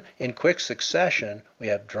 But then in quick succession, we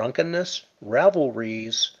have drunkenness,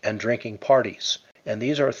 revelries, and drinking parties. And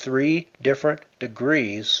these are three different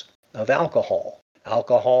degrees of alcohol.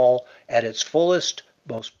 Alcohol at its fullest,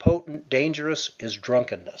 most potent, dangerous is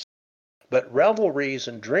drunkenness. But revelries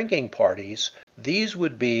and drinking parties, these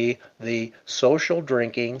would be the social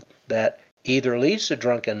drinking that either leads to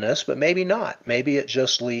drunkenness, but maybe not. Maybe it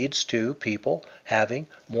just leads to people having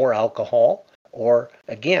more alcohol. Or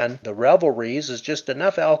again, the revelries is just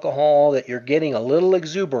enough alcohol that you're getting a little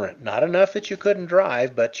exuberant. Not enough that you couldn't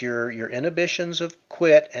drive, but your inhibitions have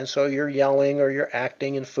quit, and so you're yelling or you're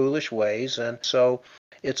acting in foolish ways. And so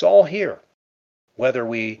it's all here. Whether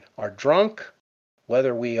we are drunk,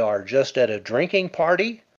 whether we are just at a drinking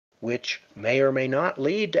party, which may or may not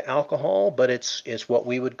lead to alcohol, but it's what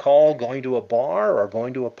we would call going to a bar or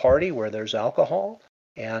going to a party where there's alcohol.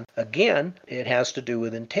 And again, it has to do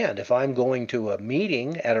with intent. If I'm going to a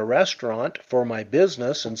meeting at a restaurant for my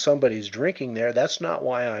business and somebody's drinking there, that's not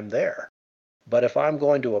why I'm there. But if I'm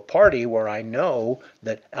going to a party where I know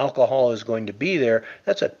that alcohol is going to be there,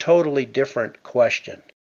 that's a totally different question.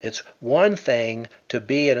 It's one thing to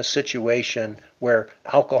be in a situation where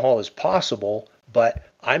alcohol is possible, but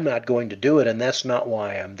I'm not going to do it, and that's not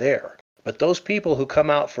why I'm there. But those people who come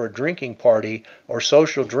out for a drinking party or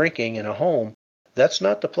social drinking in a home, that's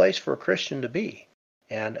not the place for a Christian to be.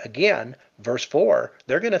 And again, verse 4,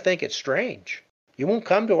 they're going to think it's strange. You won't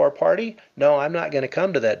come to our party? No, I'm not going to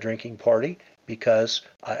come to that drinking party because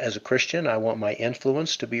as a Christian, I want my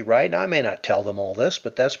influence to be right. Now, I may not tell them all this,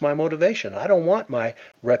 but that's my motivation. I don't want my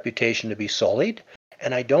reputation to be sullied,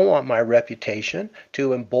 and I don't want my reputation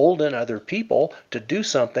to embolden other people to do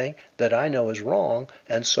something that I know is wrong,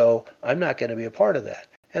 and so I'm not going to be a part of that.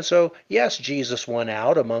 And so, yes, Jesus went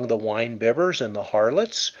out among the wine bibbers and the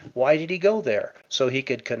harlots. Why did he go there? So he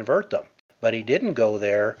could convert them. But he didn't go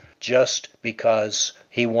there just because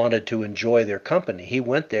he wanted to enjoy their company. He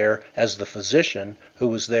went there as the physician who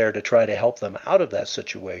was there to try to help them out of that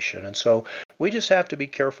situation. And so we just have to be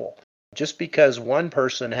careful. Just because one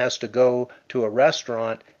person has to go to a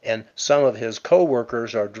restaurant and some of his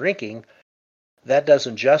coworkers are drinking, that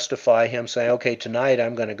doesn't justify him saying, okay, tonight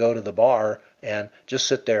I'm going to go to the bar and just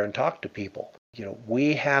sit there and talk to people.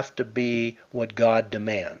 We have to be what God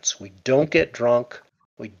demands. We don't get drunk.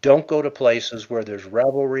 We don't go to places where there's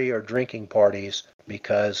revelry or drinking parties,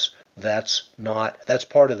 because that's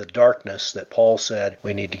part of the darkness that Paul said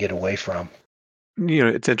we need to get away from.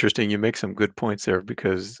 It's interesting. You make some good points there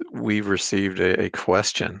because we've received a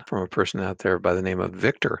question from a person out there by the name of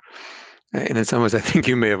Victor. And in some ways, I think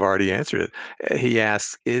you may have already answered it. He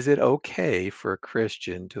asks, is it okay for a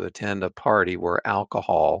Christian to attend a party where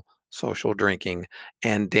alcohol, social drinking,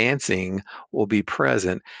 and dancing will be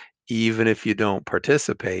present, even if you don't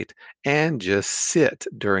participate, and just sit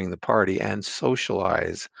during the party and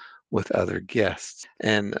socialize with other guests?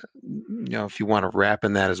 And, if you want to wrap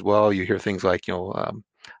in that as well, you hear things like,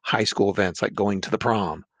 high school events like going to the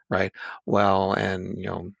prom, right? Well,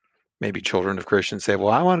 and, maybe children of Christians say, "Well,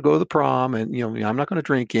 I want to go to the prom, and I'm not going to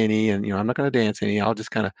drink any, and I'm not going to dance any. I'll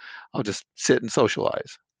just sit and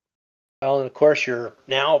socialize." Well, and of course, you're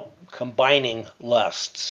now combining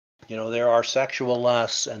lusts. There are sexual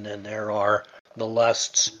lusts, and then there are the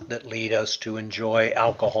lusts that lead us to enjoy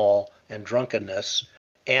alcohol and drunkenness.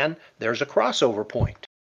 And there's a crossover point,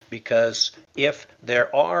 because if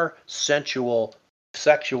there are sexual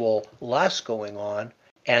lusts going on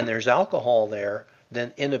and there's alcohol there,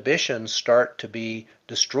 then inhibitions start to be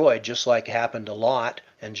destroyed, just like happened to Lot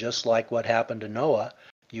and just like what happened to Noah.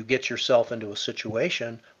 You get yourself into a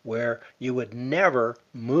situation where you would never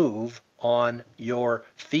move on your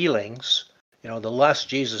feelings. The lust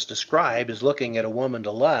Jesus described is looking at a woman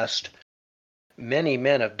to lust. Many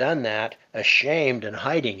men have done that, ashamed and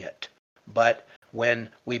hiding it. But when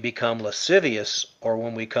we become lascivious, or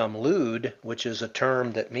when we become lewd, which is a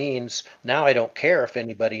term that means now I don't care if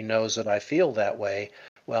anybody knows that I feel that way,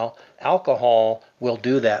 well, alcohol will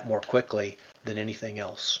do that more quickly than anything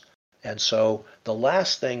else. And so the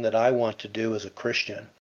last thing that I want to do as a Christian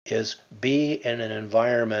is be in an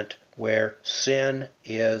environment where sin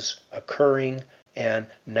is occurring and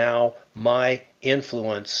now my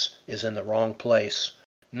influence is in the wrong place.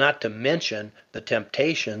 Not to mention the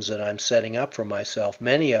temptations that I'm setting up for myself.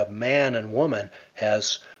 Many a man and woman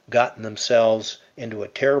has gotten themselves into a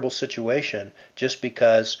terrible situation just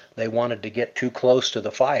because they wanted to get too close to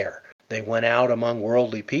the fire. They went out among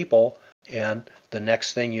worldly people, and the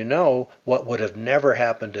next thing you know, what would have never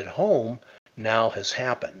happened at home now has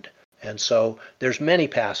happened. And so there's many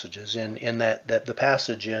passages in that the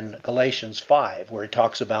passage in Galatians 5 where he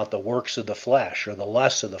talks about the works of the flesh or the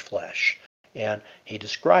lusts of the flesh. And he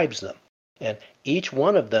describes them. And each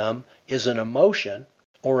one of them is an emotion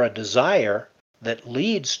or a desire that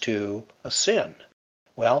leads to a sin.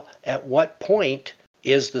 Well, at what point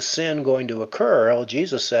is the sin going to occur? Well,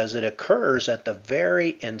 Jesus says it occurs at the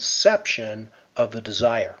very inception of the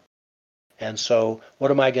desire. And so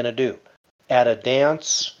what am I going to do? At a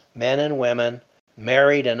dance, men and women,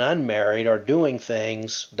 married and unmarried, are doing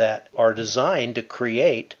things that are designed to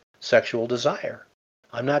create sexual desire.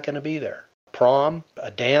 I'm not going to be there. Prom,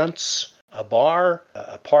 a dance, a bar,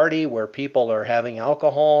 a party where people are having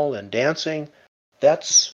alcohol and dancing,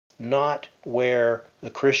 that's not where the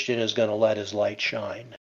Christian is going to let his light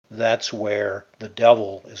shine. That's where the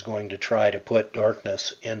devil is going to try to put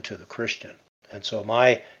darkness into the Christian. And so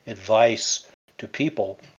my advice to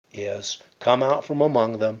people is come out from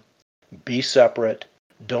among them, be separate,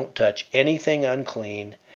 don't touch anything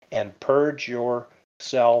unclean, and purge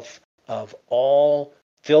yourself of all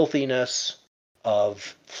filthiness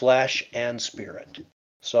of flesh and spirit.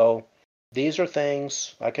 So these are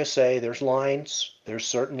things, like I say, there's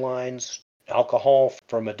certain lines, alcohol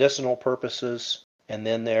for medicinal purposes, and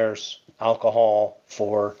then there's alcohol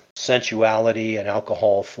for sensuality and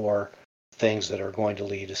alcohol for things that are going to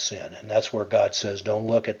lead to sin. And that's where God says, don't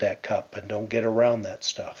look at that cup and don't get around that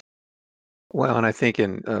stuff. Well, and I think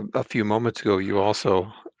in a few moments ago, you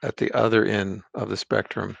also at the other end of the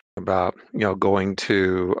spectrum about going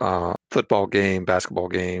to a football game, basketball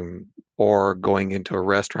game, or going into a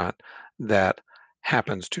restaurant that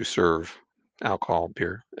happens to serve alcohol,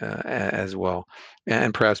 beer as well,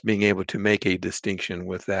 and perhaps being able to make a distinction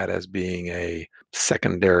with that as being a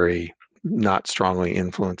secondary, not strongly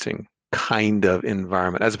influencing kind of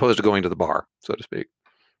environment, as opposed to going to the bar, so to speak.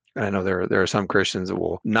 And I know there are some Christians that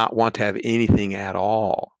will not want to have anything at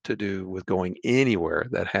all to do with going anywhere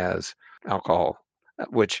that has alcohol,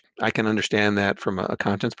 which I can understand that from a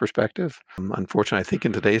conscience perspective. Unfortunately, I think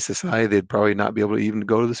in today's society, they'd probably not be able to even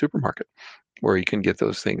go to the supermarket where you can get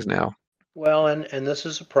those things now. Well, and this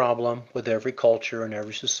is a problem with every culture and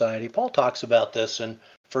every society. Paul talks about this in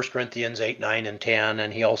 1 Corinthians 8, 9, and 10,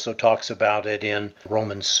 and he also talks about it in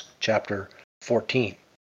Romans chapter 14.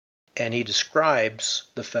 And he describes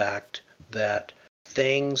the fact that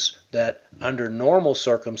things that under normal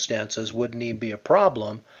circumstances wouldn't even be a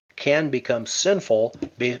problem can become sinful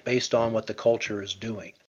based on what the culture is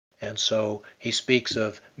doing. And so he speaks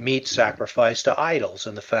of meat sacrificed to idols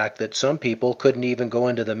and the fact that some people couldn't even go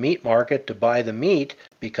into the meat market to buy the meat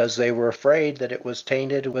because they were afraid that it was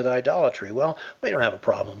tainted with idolatry. Well, we don't have a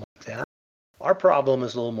problem like that. Our problem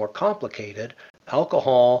is a little more complicated.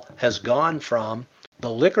 Alcohol has gone from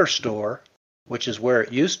the liquor store, which is where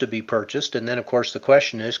it used to be purchased. And then, of course, the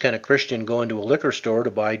question is, can a Christian go into a liquor store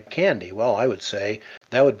to buy candy? Well, I would say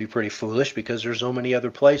that would be pretty foolish because there's so many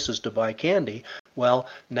other places to buy candy. Well,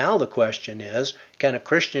 now the question is, can a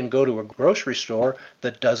Christian go to a grocery store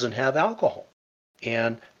that doesn't have alcohol?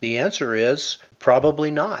 And the answer is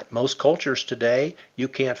probably not. Most cultures today, you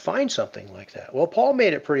can't find something like that. Well, Paul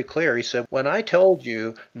made it pretty clear. He said, when I told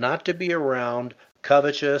you not to be around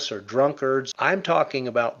covetous or drunkards, I'm talking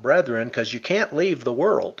about brethren because you can't leave the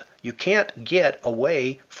world. You can't get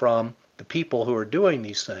away from the people who are doing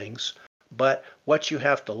these things. But what you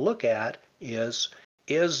have to look at is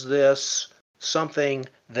this something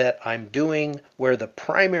that I'm doing where the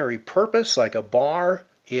primary purpose, like a bar,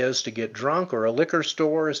 is to get drunk, or a liquor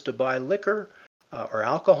store is to buy liquor or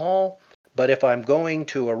alcohol. But if I'm going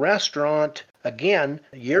to a restaurant, again,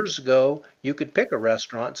 years ago, you could pick a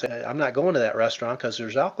restaurant and say, I'm not going to that restaurant because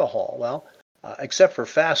there's alcohol. Well, except for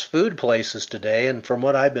fast food places today, and from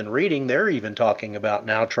what I've been reading, they're even talking about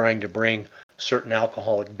now trying to bring certain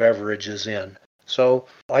alcoholic beverages in. So,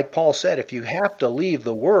 like Paul said, if you have to leave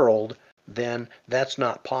the world, then that's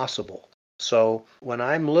not possible. So when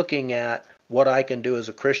I'm looking at what I can do as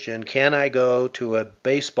a Christian, can I go to a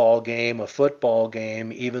baseball game, a football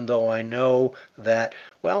game, even though I know that,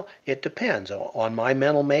 well, it depends on my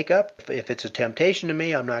mental makeup. If it's a temptation to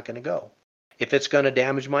me, I'm not going to go. If it's going to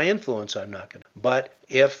damage my influence, I'm not going to. But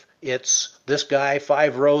if it's this guy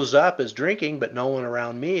 5 rows up is drinking, but no one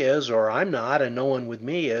around me is, or I'm not and no one with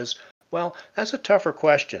me is, well, that's a tougher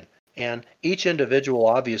question. And each individual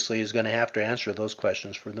obviously is going to have to answer those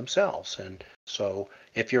questions for themselves. And so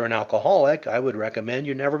if you're an alcoholic, I would recommend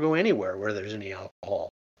you never go anywhere where there's any alcohol.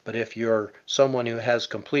 But if you're someone who has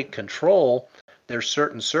complete control, there's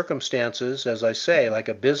certain circumstances, as I say, like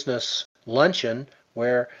a business luncheon,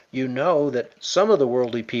 where you know that some of the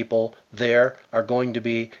worldly people there are going to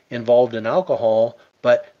be involved in alcohol,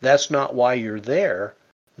 but that's not why you're there,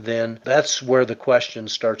 then that's where the question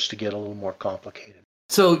starts to get a little more complicated.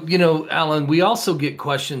 So, Alan, we also get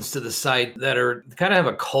questions to the site that are kind of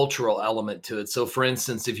have a cultural element to it. So, for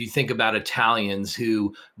instance, if you think about Italians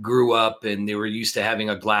who grew up and they were used to having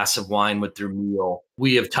a glass of wine with their meal,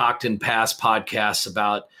 we have talked in past podcasts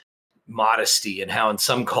about modesty and how in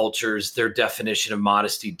some cultures their definition of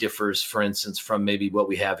modesty differs, for instance, from maybe what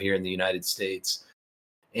we have here in the United States.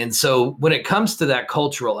 And so when it comes to that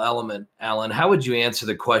cultural element, Alan, how would you answer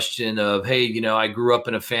the question of, hey, I grew up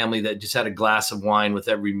in a family that just had a glass of wine with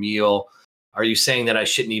every meal. Are you saying that I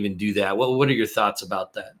shouldn't even do that? What are your thoughts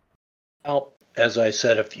about that? Well, as I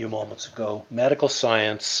said a few moments ago, medical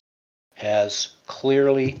science has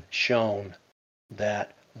clearly shown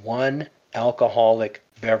that one alcoholic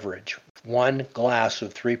beverage, one glass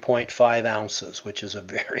of 3.5 ounces, which is a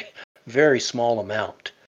very, very small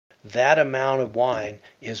amount, that amount of wine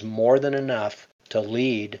is more than enough to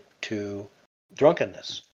lead to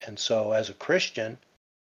drunkenness. And so as a Christian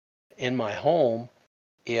in my home,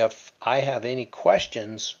 if I have any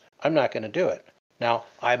questions, I'm not going to do it. Now,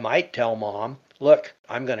 I might tell mom, look,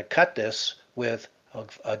 I'm going to cut this with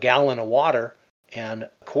a gallon of water and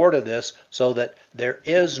a quart of this so that there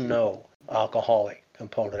is no alcoholic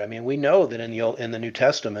component. I mean, we know that in the New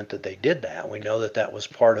Testament that they did that. We know that that was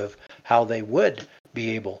part of how they would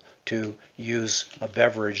be able to use a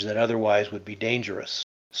beverage that otherwise would be dangerous.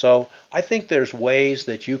 So I think there's ways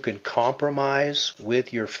that you can compromise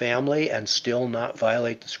with your family and still not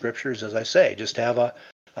violate the scriptures. As I say, just have a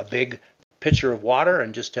big pitcher of water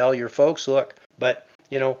and just tell your folks, look, but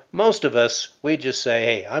most of us, we just say,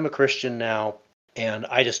 hey, I'm a Christian now and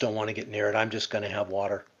I just don't want to get near it. I'm just going to have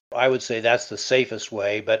water. I would say that's the safest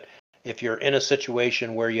way. But if you're in a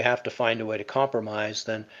situation where you have to find a way to compromise,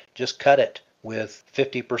 then just cut it with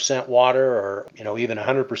 50% water or even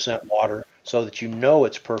 100% water so that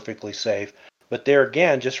it's perfectly safe. But there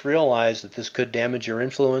again, just realize that this could damage your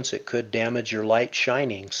influence. It could damage your light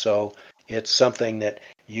shining. So it's something that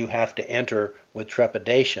you have to enter with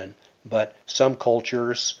trepidation. But some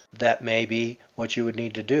cultures, that may be what you would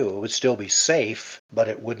need to do. It would still be safe, but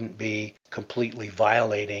it wouldn't be completely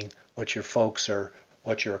violating what your folks are,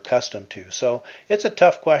 what you're accustomed to. So it's a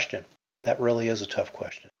tough question. That really is a tough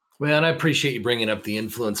question. Well, and I appreciate you bringing up the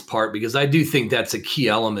influence part, because I do think that's a key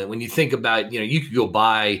element. When you think about, you could go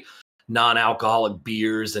buy non-alcoholic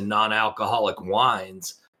beers and non-alcoholic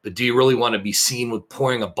wines, but do you really want to be seen with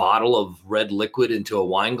pouring a bottle of red liquid into a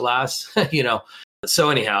wine glass?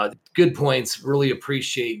 So anyhow, good points. Really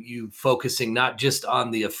appreciate you focusing not just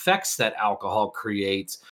on the effects that alcohol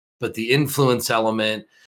creates, but the influence element,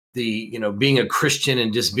 the being a Christian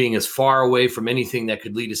and just being as far away from anything that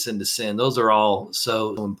could lead us into sin. Those are all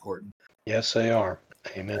so important. Yes, they are.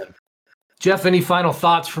 Amen. Jeff, any final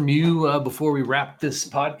thoughts from you before we wrap this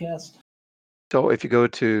podcast? So if you go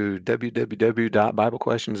to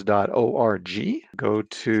www.biblequestions.org, go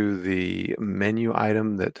to the menu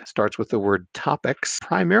item that starts with the word topics.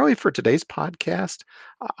 Primarily for today's podcast,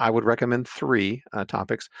 I would recommend three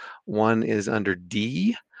topics. One is under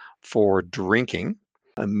D for drinking.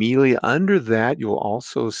 Immediately under that, you'll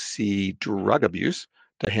also see drug abuse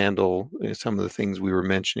to handle some of the things we were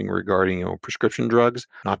mentioning regarding prescription drugs,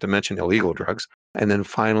 not to mention illegal drugs. And then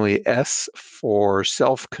finally, S for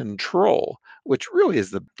self-control, which really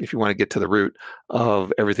is if you want to get to the root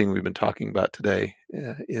of everything we've been talking about today,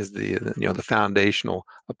 is the foundational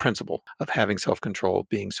principle of having self-control,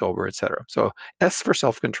 being sober, etc. So S for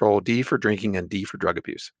self-control, D for drinking, and D for drug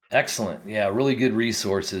abuse. Excellent. Yeah, really good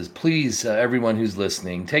resources. Please, everyone who's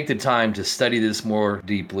listening, take the time to study this more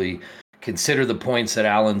deeply, consider the points that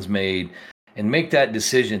Alan's made, and make that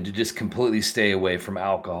decision to just completely stay away from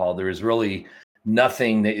alcohol. There is really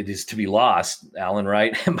nothing that is to be lost, Alan,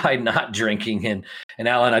 right? By not drinking. And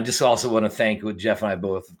Alan, I just also want to thank you. Jeff and I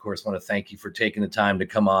both, of course, want to thank you for taking the time to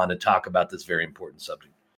come on and talk about this very important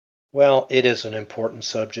subject. Well, it is an important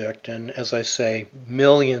subject. And as I say,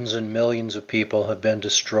 millions and millions of people have been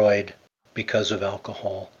destroyed because of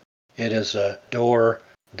alcohol. It is a door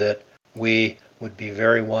that we would be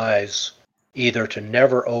very wise either to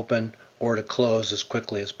never open or to close as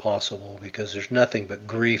quickly as possible, because there's nothing but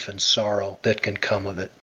grief and sorrow that can come of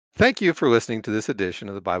it. Thank you for listening to this edition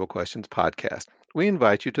of the Bible Questions podcast. We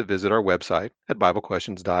invite you to visit our website at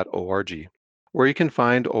biblequestions.org, where you can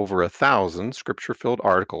find over 1,000 scripture-filled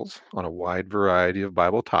articles on a wide variety of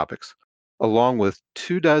Bible topics, along with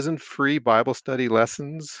 24 free Bible study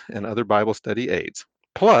lessons and other Bible study aids.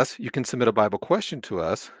 Plus, you can submit a Bible question to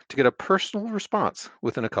us to get a personal response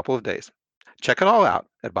within a couple of days. Check it all out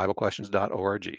at biblequestions.org.